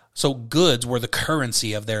 So goods were the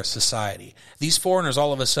currency of their society. These foreigners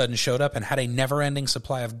all of a sudden showed up and had a never-ending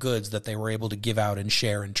supply of goods that they were able to give out and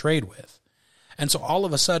share and trade with. And so all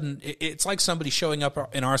of a sudden, it's like somebody showing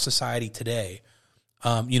up in our society today,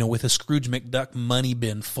 with a Scrooge McDuck money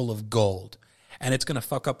bin full of gold. And it's going to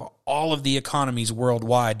fuck up all of the economies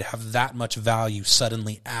worldwide to have that much value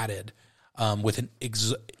suddenly added with an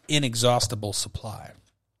inexhaustible supply.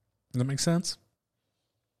 Does that make sense?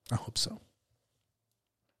 I hope so.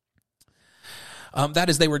 That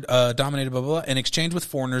is, they were dominated, blah, blah, blah, and exchange with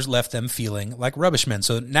foreigners left them feeling like rubbish men.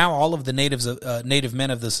 So now all of the native men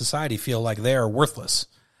of the society feel like they are worthless.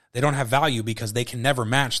 They don't have value because they can never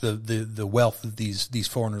match the wealth that these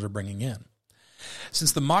foreigners are bringing in.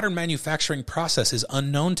 Since the modern manufacturing process is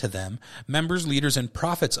unknown to them, members, leaders, and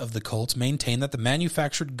prophets of the cults maintain that the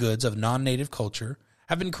manufactured goods of non-native culture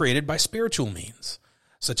have been created by spiritual means,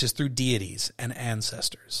 such as through deities and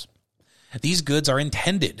ancestors. These goods are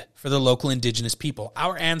intended for the local indigenous people.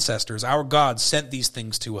 Our ancestors, our gods, sent these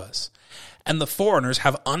things to us. And the foreigners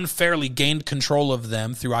have unfairly gained control of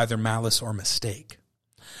them through either malice or mistake.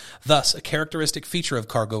 Thus, a characteristic feature of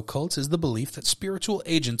cargo cults is the belief that spiritual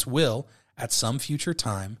agents will, at some future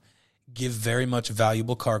time, give very much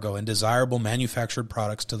valuable cargo and desirable manufactured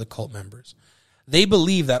products to the cult members. They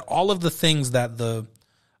believe that all of the things that the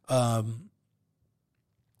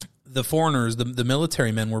foreigners, the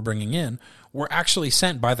military men were bringing in, were actually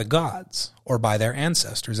sent by the gods or by their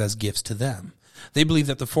ancestors as gifts to them. They believe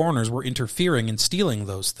that the foreigners were interfering and stealing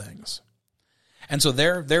those things. And so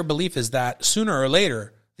their belief is that sooner or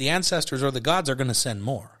later, the ancestors or the gods are going to send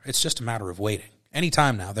more. It's just a matter of waiting.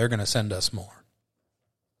 Anytime now, they're going to send us more.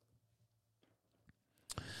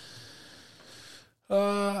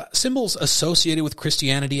 Symbols associated with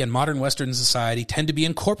Christianity and modern Western society tend to be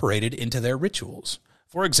incorporated into their rituals.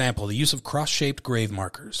 For example, the use of cross-shaped grave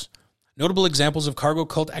markers. Notable examples of cargo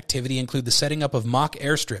cult activity include the setting up of mock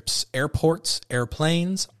airstrips, airports,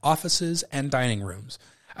 airplanes, offices, and dining rooms,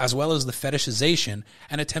 as well as the fetishization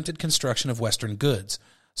and attempted construction of Western goods,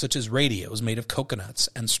 such as radios made of coconuts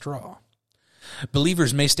and straw.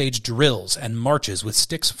 Believers may stage drills and marches with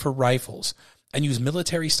sticks for rifles, and use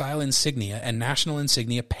military-style insignia and national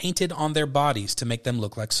insignia painted on their bodies to make them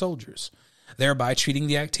look like soldiers, thereby treating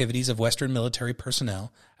the activities of Western military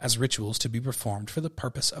personnel as rituals to be performed for the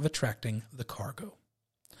purpose of attracting the cargo.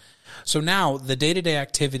 So now the day-to-day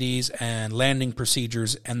activities and landing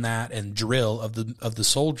procedures and drill of the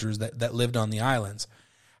soldiers that lived on the islands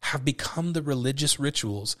have become the religious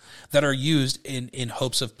rituals that are used in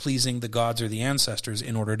hopes of pleasing the gods or the ancestors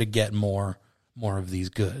in order to get more of these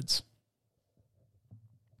goods.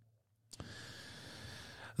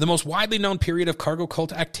 The most widely known period of cargo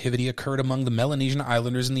cult activity occurred among the Melanesian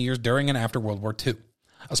islanders in the years during and after World War II.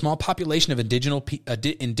 A small population of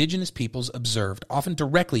indigenous peoples observed, often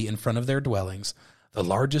directly in front of their dwellings, the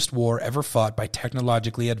largest war ever fought by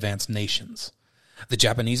technologically advanced nations. The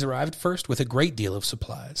Japanese arrived first with a great deal of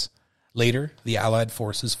supplies. Later, the Allied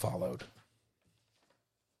forces followed.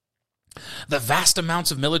 The vast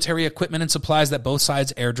amounts of military equipment and supplies that both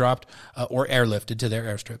sides airdropped or airlifted to their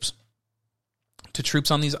airstrips to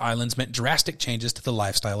troops on these islands meant drastic changes to the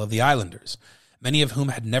lifestyle of the islanders, many of whom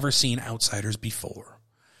had never seen outsiders before.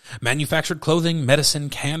 Manufactured clothing, medicine,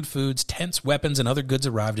 canned foods, tents, weapons, and other goods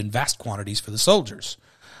arrived in vast quantities for the soldiers,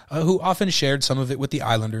 who often shared some of it with the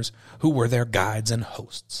islanders, who were their guides and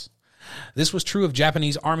hosts. This was true of the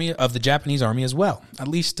Japanese army as well, at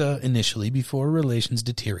least initially, before relations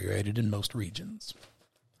deteriorated in most regions.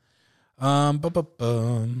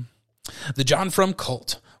 The John Frum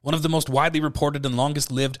cult, one of the most widely reported and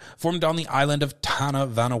longest lived, formed on the island of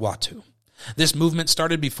Tanah Vanuatu. This movement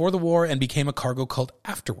started before the war and became a cargo cult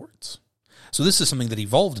afterwards. So this is something that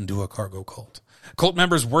evolved into a cargo cult. Cult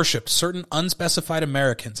members worshipped certain unspecified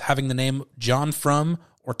Americans having the name John Frum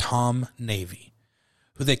or Tom Navy,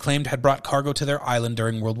 who they claimed had brought cargo to their island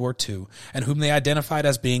during World War II, and whom they identified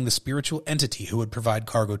as being the spiritual entity who would provide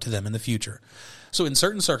cargo to them in the future. So in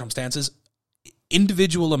certain circumstances,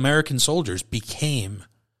 individual American soldiers became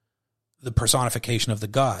the personification of the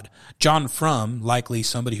god. John Frum, likely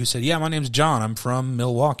somebody who said, yeah, my name's John, I'm from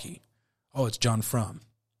Milwaukee. Oh, it's John Frum.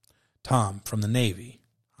 Tom, from the Navy.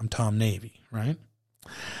 I'm Tom Navy, right?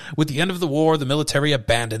 With the end of the war, the military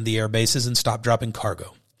abandoned the air bases and stopped dropping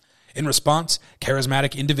cargo. In response,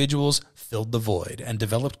 charismatic individuals filled the void and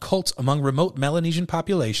developed cults among remote Melanesian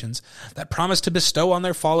populations that promised to bestow on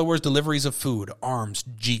their followers deliveries of food, arms,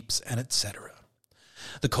 jeeps, and etc.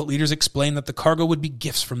 The cult leaders explained that the cargo would be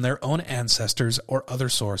gifts from their own ancestors or other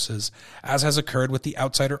sources, as has occurred with the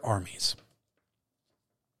outsider armies.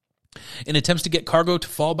 In attempts to get cargo to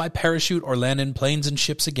fall by parachute or land in planes and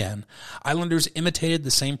ships again, islanders imitated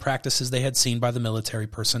the same practices they had seen by the military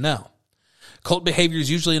personnel. Cult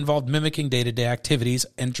behaviors usually involved mimicking day-to-day activities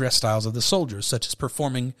and dress styles of the soldiers, such as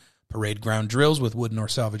performing parade ground drills with wooden or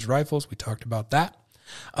salvaged rifles. We talked about that.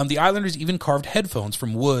 The islanders even carved headphones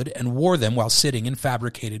from wood and wore them while sitting in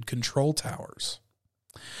fabricated control towers.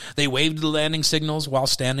 They waved the landing signals while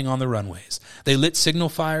standing on the runways. They lit signal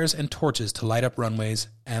fires and torches to light up runways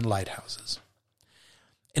and lighthouses.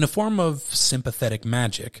 In a form of sympathetic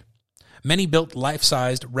magic, many built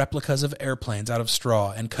life-sized replicas of airplanes out of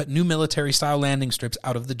straw and cut new military-style landing strips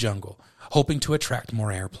out of the jungle, hoping to attract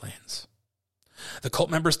more airplanes. The cult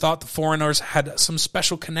members thought the foreigners had some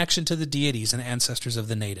special connection to the deities and ancestors of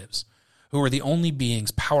the natives, who were the only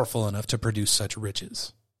beings powerful enough to produce such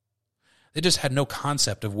riches. They just had no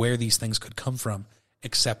concept of where these things could come from,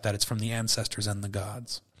 except that it's from the ancestors and the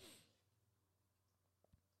gods.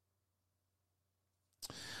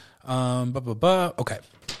 Okay,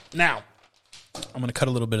 now, I'm going to cut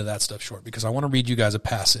a little bit of that stuff short because I want to read you guys a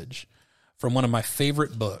passage from one of my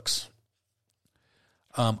favorite books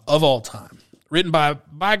of all time, written by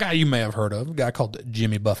a guy you may have heard of, a guy called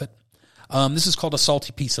Jimmy Buffett. This is called A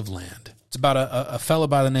Salty Piece of Land. It's about a fellow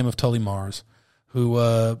by the name of Tully Mars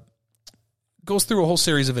who goes through a whole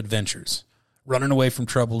series of adventures, running away from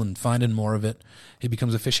trouble and finding more of it. He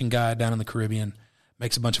becomes a fishing guide down in the Caribbean,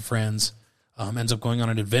 makes a bunch of friends, ends up going on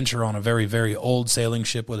an adventure on a very, very old sailing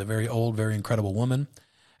ship with a very old, very incredible woman,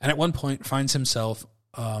 and at one point finds himself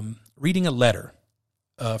reading a letter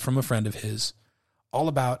from a friend of his all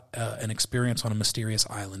about an experience on a mysterious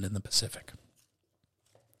island in the Pacific.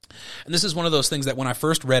 And this is one of those things that when I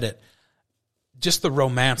first read it, just the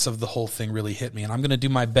romance of the whole thing really hit me, and I'm going to do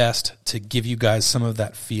my best to give you guys some of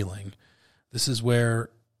that feeling. This is where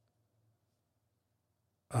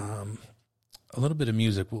a little bit of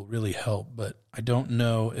music will really help, but I don't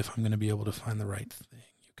know if I'm going to be able to find the right thing,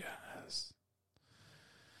 you guys.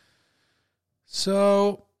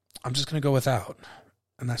 So I'm just going to go without,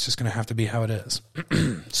 and that's just going to have to be how it is.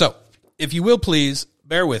 So, if you will please,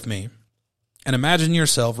 bear with me, and imagine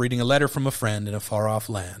yourself reading a letter from a friend in a far-off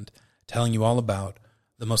land, telling you all about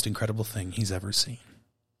the most incredible thing he's ever seen.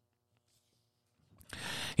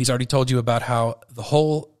 He's already told you about how the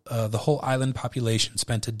whole island population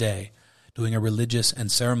spent a day doing a religious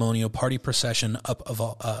and ceremonial party procession up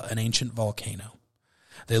an ancient volcano.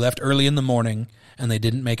 They left early in the morning, and they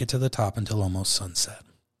didn't make it to the top until almost sunset.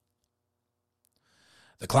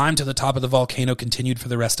 The climb to the top of the volcano continued for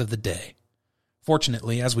the rest of the day.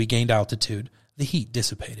 Fortunately, as we gained altitude, the heat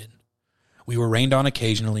dissipated. We were rained on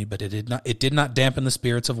occasionally, but it did not dampen the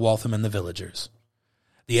spirits of Waltham and the villagers.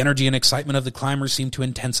 The energy and excitement of the climbers seemed to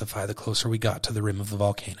intensify the closer we got to the rim of the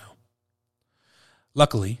volcano.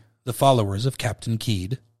 Luckily, the followers of Captain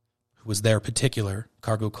Kidd, who was their particular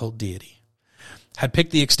cargo cult deity, had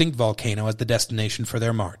picked the extinct volcano as the destination for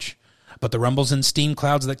their march, but the rumbles and steam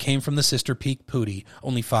clouds that came from the sister peak Pooty,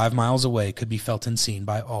 only 5 miles away, could be felt and seen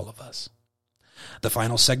by all of us. The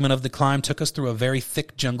final segment of the climb took us through a very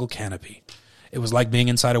thick jungle canopy. It was like being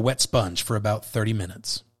inside a wet sponge for about 30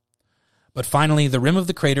 minutes. But finally, the rim of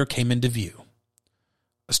the crater came into view.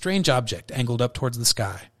 A strange object angled up towards the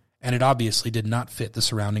sky, and it obviously did not fit the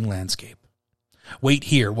surrounding landscape. "Wait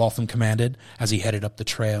here," Waltham commanded as he headed up the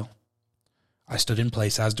trail. I stood in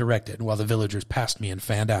place as directed while the villagers passed me and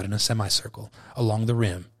fanned out in a semicircle along the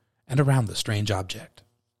rim and around the strange object.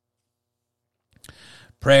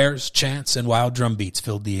 Prayers, chants, and wild drum beats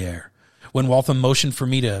filled the air when Waltham motioned for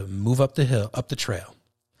me to move up the trail.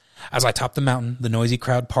 As I topped the mountain, the noisy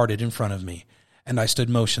crowd parted in front of me, and I stood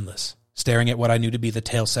motionless, staring at what I knew to be the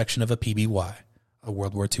tail section of a PBY, a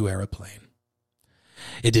World War II era plane.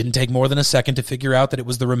 It didn't take more than a second to figure out that it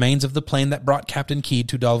was the remains of the plane that brought Captain Kidd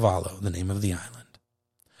to Dalvalo, the name of the island.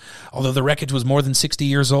 Although the wreckage was more than 60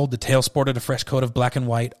 years old, the tail sported a fresh coat of black and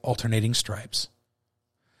white, alternating stripes.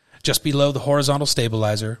 Just below the horizontal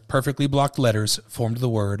stabilizer, perfectly blocked letters formed the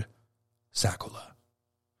word Sakala.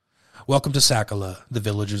 "Welcome to Sakala," the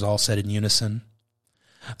villagers all said in unison.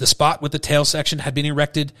 The spot with the tail section had been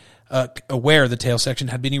erected, where the tail section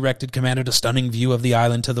had been erected, commanded a stunning view of the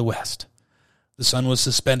island to the west. The sun was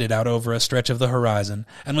suspended out over a stretch of the horizon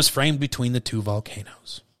and was framed between the two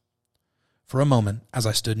volcanoes. For a moment, as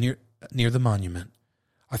I stood near the monument,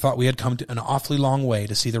 I thought we had come an awfully long way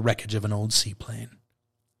to see the wreckage of an old seaplane.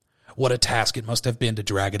 What a task it must have been to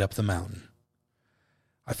drag it up the mountain.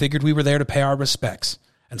 I figured we were there to pay our respects,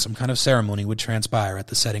 and some kind of ceremony would transpire at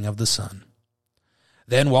the setting of the sun.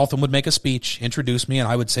 Then Waltham would make a speech, introduce me, and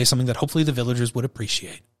I would say something that hopefully the villagers would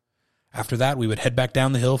appreciate. After that, we would head back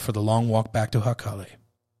down the hill for the long walk back to Hakale.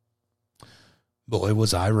 Boy,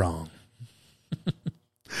 was I wrong.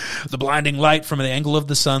 The blinding light from the angle of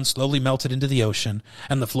the sun slowly melted into the ocean,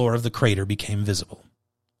 and the floor of the crater became visible.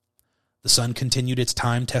 The sun continued its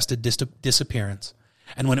time-tested disappearance,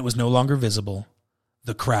 and when it was no longer visible,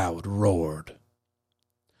 the crowd roared.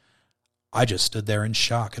 I just stood there in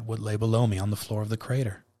shock at what lay below me on the floor of the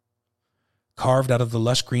crater. Carved out of the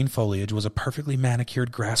lush green foliage was a perfectly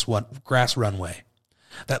manicured grass runway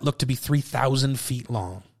that looked to be 3,000 feet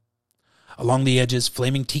long. Along the edges,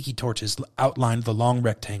 flaming tiki torches outlined the long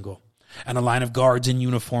rectangle, and a line of guards in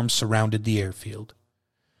uniform surrounded the airfield.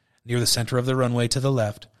 Near the center of the runway to the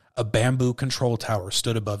left, a bamboo control tower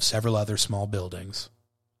stood above several other small buildings.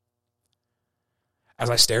 As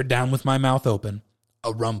I stared down with my mouth open,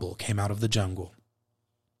 a rumble came out of the jungle.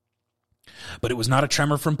 But it was not a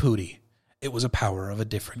tremor from Pooty. It was a power of a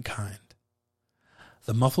different kind.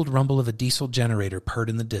 The muffled rumble of a diesel generator purred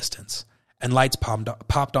in the distance, and lights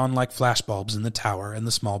popped on like flashbulbs in the tower and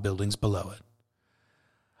the small buildings below it.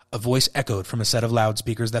 A voice echoed from a set of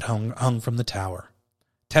loudspeakers that hung from the tower.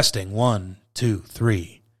 Testing, 1, 2,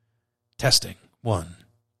 3. Testing, 1,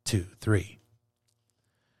 2, 3.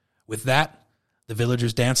 With that, the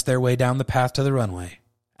villagers danced their way down the path to the runway,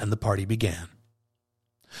 and the party began.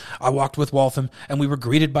 I walked with Waltham, and we were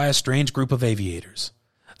greeted by a strange group of aviators.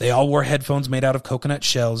 They all wore headphones made out of coconut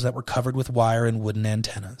shells that were covered with wire and wooden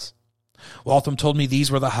antennas. Waltham told me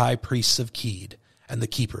these were the high priests of Keed and the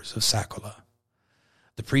keepers of Sakola.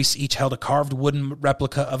 The priests each held a carved wooden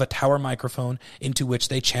replica of a tower microphone into which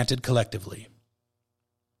they chanted collectively.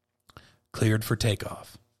 Cleared for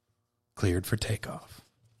takeoff. Cleared for takeoff.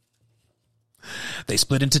 They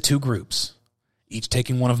split into 2 groups, each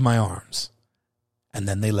taking one of my arms, and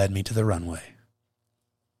then they led me to the runway.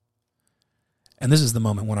 And this is the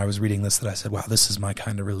moment when I was reading this that I said, wow, this is my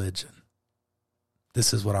kind of religion.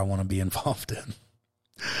 This is what I want to be involved in.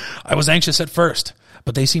 I was anxious at first,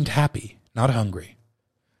 but they seemed happy, not hungry.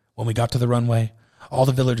 When we got to the runway, all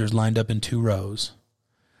the villagers lined up in 2 rows.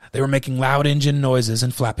 They were making loud engine noises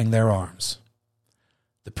and flapping their arms.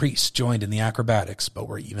 The priests joined in the acrobatics, but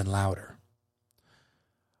were even louder.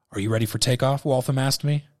 Are you ready for takeoff? Waltham asked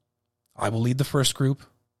me. I will lead the first group.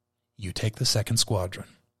 You take the second squadron.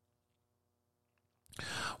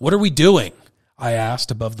 What are we doing? I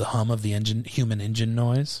asked above the hum of the human engine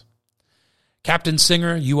noise. Captain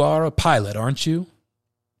Singer, you are a pilot, aren't you?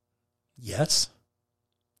 Yes.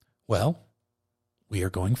 Well, we are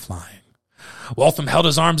going flying. Waltham held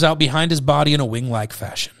his arms out behind his body in a wing-like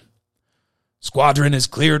fashion. Squadron is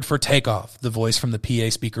cleared for takeoff, the voice from the PA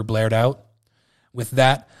speaker blared out. With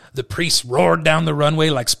that, the priests roared down the runway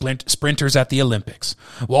like sprinters at the Olympics.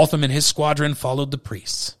 Waltham and his squadron followed the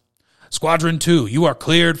priests. Squadron 2, you are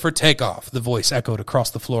cleared for takeoff, the voice echoed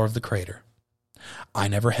across the floor of the crater. I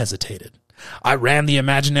never hesitated. I ran the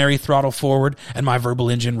imaginary throttle forward, and my verbal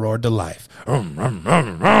engine roared to life. I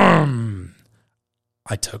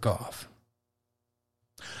took off.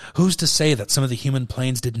 Who's to say that some of the human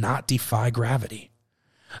planes did not defy gravity?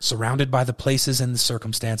 Surrounded by the places and the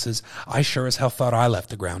circumstances, I sure as hell thought I left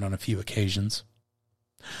the ground on a few occasions.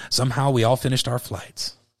 Somehow we all finished our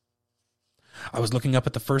flights. I was looking up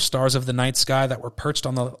at the first stars of the night sky that were perched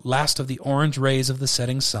on the last of the orange rays of the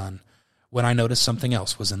setting sun when I noticed something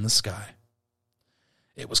else was in the sky.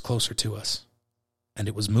 It was closer to us, and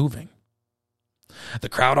it was moving. The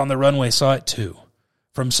crowd on the runway saw it too.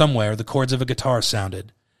 From somewhere, the chords of a guitar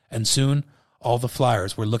sounded, and soon all the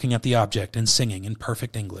flyers were looking at the object and singing in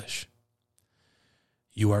perfect English.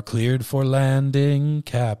 You are cleared for landing,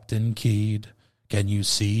 Captain Keed. Can you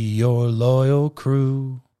see your loyal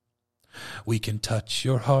crew? We can touch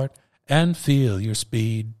your heart and feel your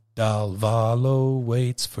speed. Dalvalo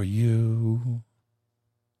waits for you.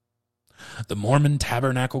 The Mormon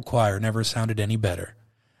Tabernacle Choir never sounded any better,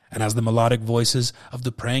 and as the melodic voices of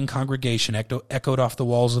the praying congregation echoed off the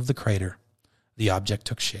walls of the crater, the object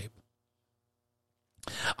took shape.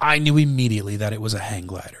 I knew immediately that it was a hang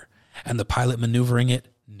glider, and the pilot maneuvering it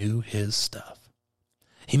knew his stuff.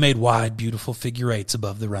 He made wide, beautiful figure eights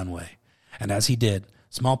above the runway, and as he did,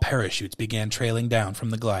 small parachutes began trailing down from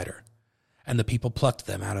the glider, and the people plucked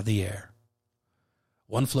them out of the air.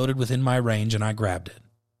 One floated within my range, and I grabbed it.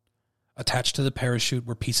 Attached to the parachute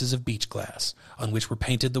were pieces of beach glass, on which were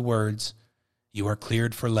painted the words, "You are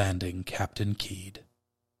cleared for landing, Captain Keed."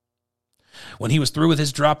 When he was through with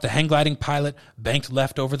his drop, the hang gliding pilot banked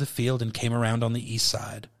left over the field and came around on the east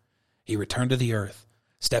side. He returned to the earth,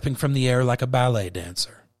 stepping from the air like a ballet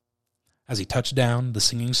dancer. As he touched down, the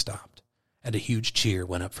singing stopped, and a huge cheer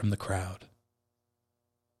went up from the crowd.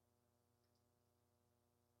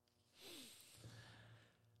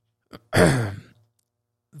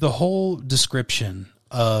 The whole description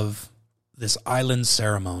of this island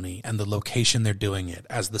ceremony and the location they're doing it,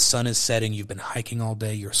 as the sun is setting, you've been hiking all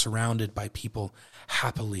day, you're surrounded by people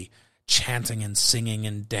happily chanting and singing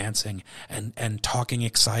and dancing and talking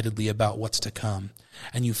excitedly about what's to come.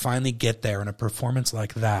 And you finally get there, and a performance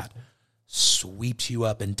like that sweeps you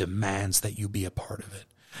up and demands that you be a part of it.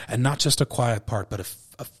 And not just a quiet part, but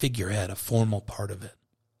a figurehead, a formal part of it.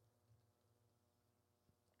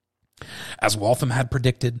 As Waltham had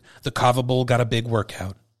predicted, the Kava Bowl got a big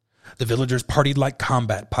workout. The villagers partied like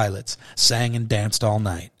combat pilots, sang and danced all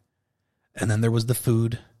night. And then there was the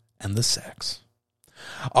food and the sex.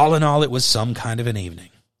 All in all, it was some kind of an evening.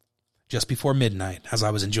 Just before midnight, as I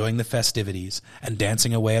was enjoying the festivities and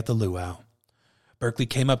dancing away at the luau, Berkeley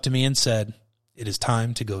came up to me and said, "It is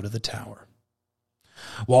time to go to the tower."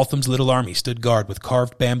 Waltham's little army stood guard with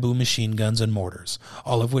carved bamboo machine guns and mortars,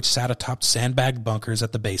 all of which sat atop sandbagged bunkers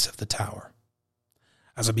at the base of the tower.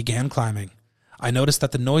 As I began climbing, I noticed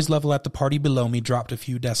that the noise level at the party below me dropped a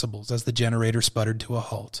few decibels as the generator sputtered to a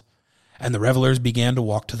halt, and the revelers began to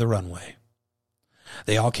walk to the runway.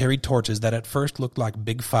 They all carried torches that at first looked like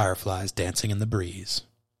big fireflies dancing in the breeze.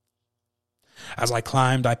 As I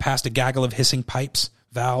climbed, I passed a gaggle of hissing pipes,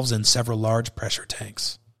 valves, and several large pressure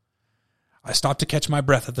tanks. I stopped to catch my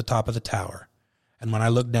breath at the top of the tower, and when I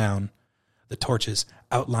looked down, the torches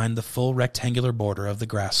outlined the full rectangular border of the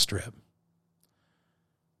grass strip.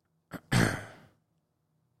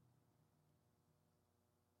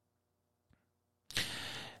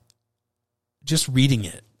 Just reading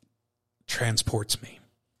it transports me.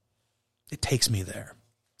 It takes me there.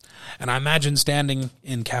 And I imagine standing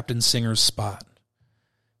in Captain Singer's spot,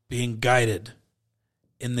 being guided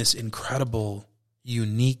in this incredible,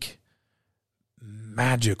 unique,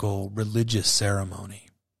 magical religious ceremony.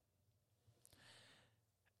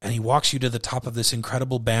 And he walks you to the top of this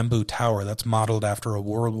incredible bamboo tower that's modeled after a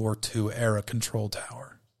World War II era control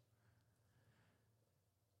tower.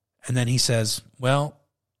 And then he says, "Well,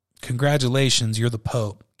 congratulations, you're the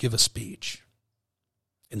Pope. Give a speech.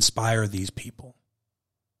 Inspire these people.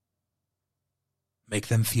 Make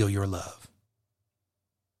them feel your love."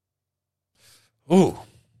 Ooh.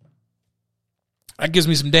 That gives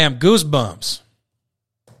me some damn goosebumps.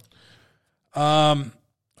 All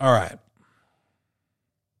right.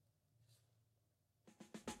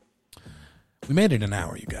 We made it an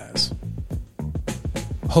hour, you guys.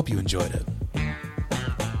 Hope you enjoyed it.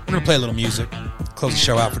 I'm going to play a little music. Close the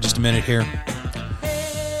show out for just a minute here.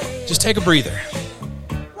 Just take a breather.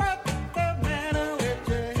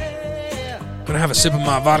 Gonna have a sip of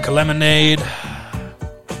my vodka lemonade.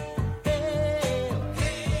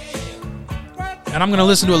 And I'm gonna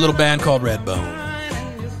listen to a little band called Redbone.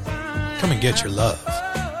 Come and get your love.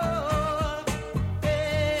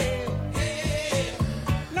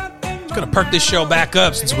 Just gonna perk this show back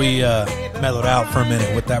up since we mellowed out for a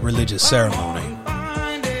minute with that religious ceremony.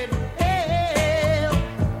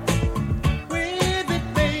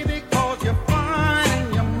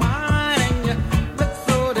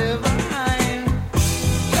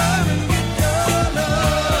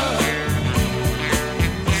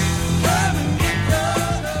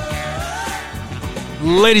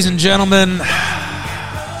 Ladies and gentlemen, I'm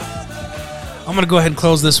going to go ahead and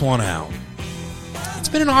close this one out. It's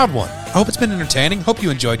been an odd one. I hope it's been entertaining. Hope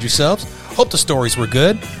you enjoyed yourselves. Hope the stories were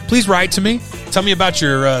good. Please write to me. Tell me about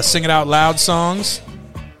your Sing It Out Loud songs.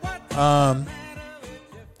 I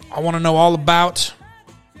want to know all about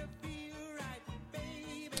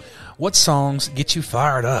what songs get you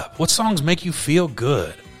fired up. What songs make you feel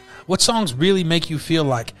good? What songs really make you feel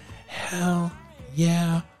like, hell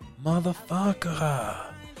yeah, motherfucker?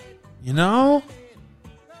 You know?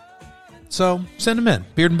 So, send them in.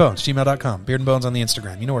 beardandbones@gmail.com. Beard and Bones on the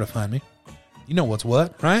Instagram. You know where to find me. You know what's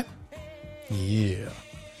what, right? Yeah.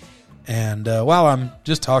 And while I'm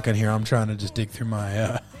just talking here, I'm trying to just dig through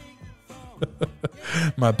my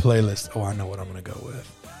my playlist. Oh, I know what I'm going to go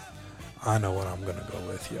with. I know what I'm going to go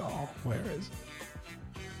with, y'all. Where is it?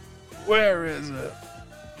 Where is it?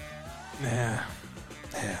 Yeah,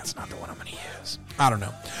 it's not the one I'm going to use. I don't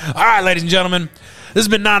know. All right, ladies and gentlemen. This has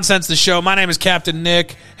been Nonsense the Show. My name is Captain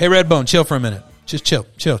Nick. Hey, Redbone, chill for a minute. Just chill.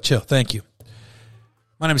 Thank you.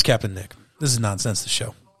 My name is Captain Nick. This is Nonsense the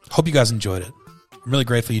Show. Hope you guys enjoyed it. I'm really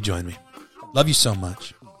grateful you joined me. Love you so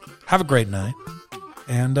much. Have a great night.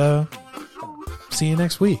 And see you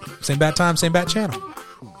next week. Same bat time, same bat channel.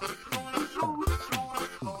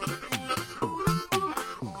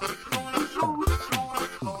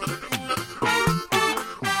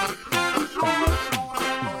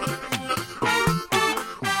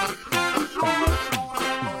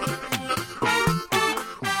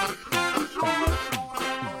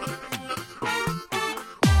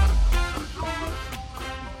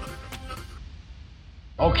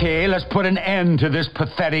 Okay, let's put an end to this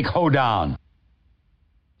pathetic hoedown.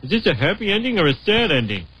 Is this a happy ending or a sad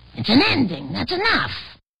ending? It's an ending. That's enough.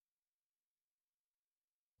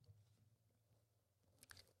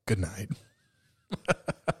 Good night.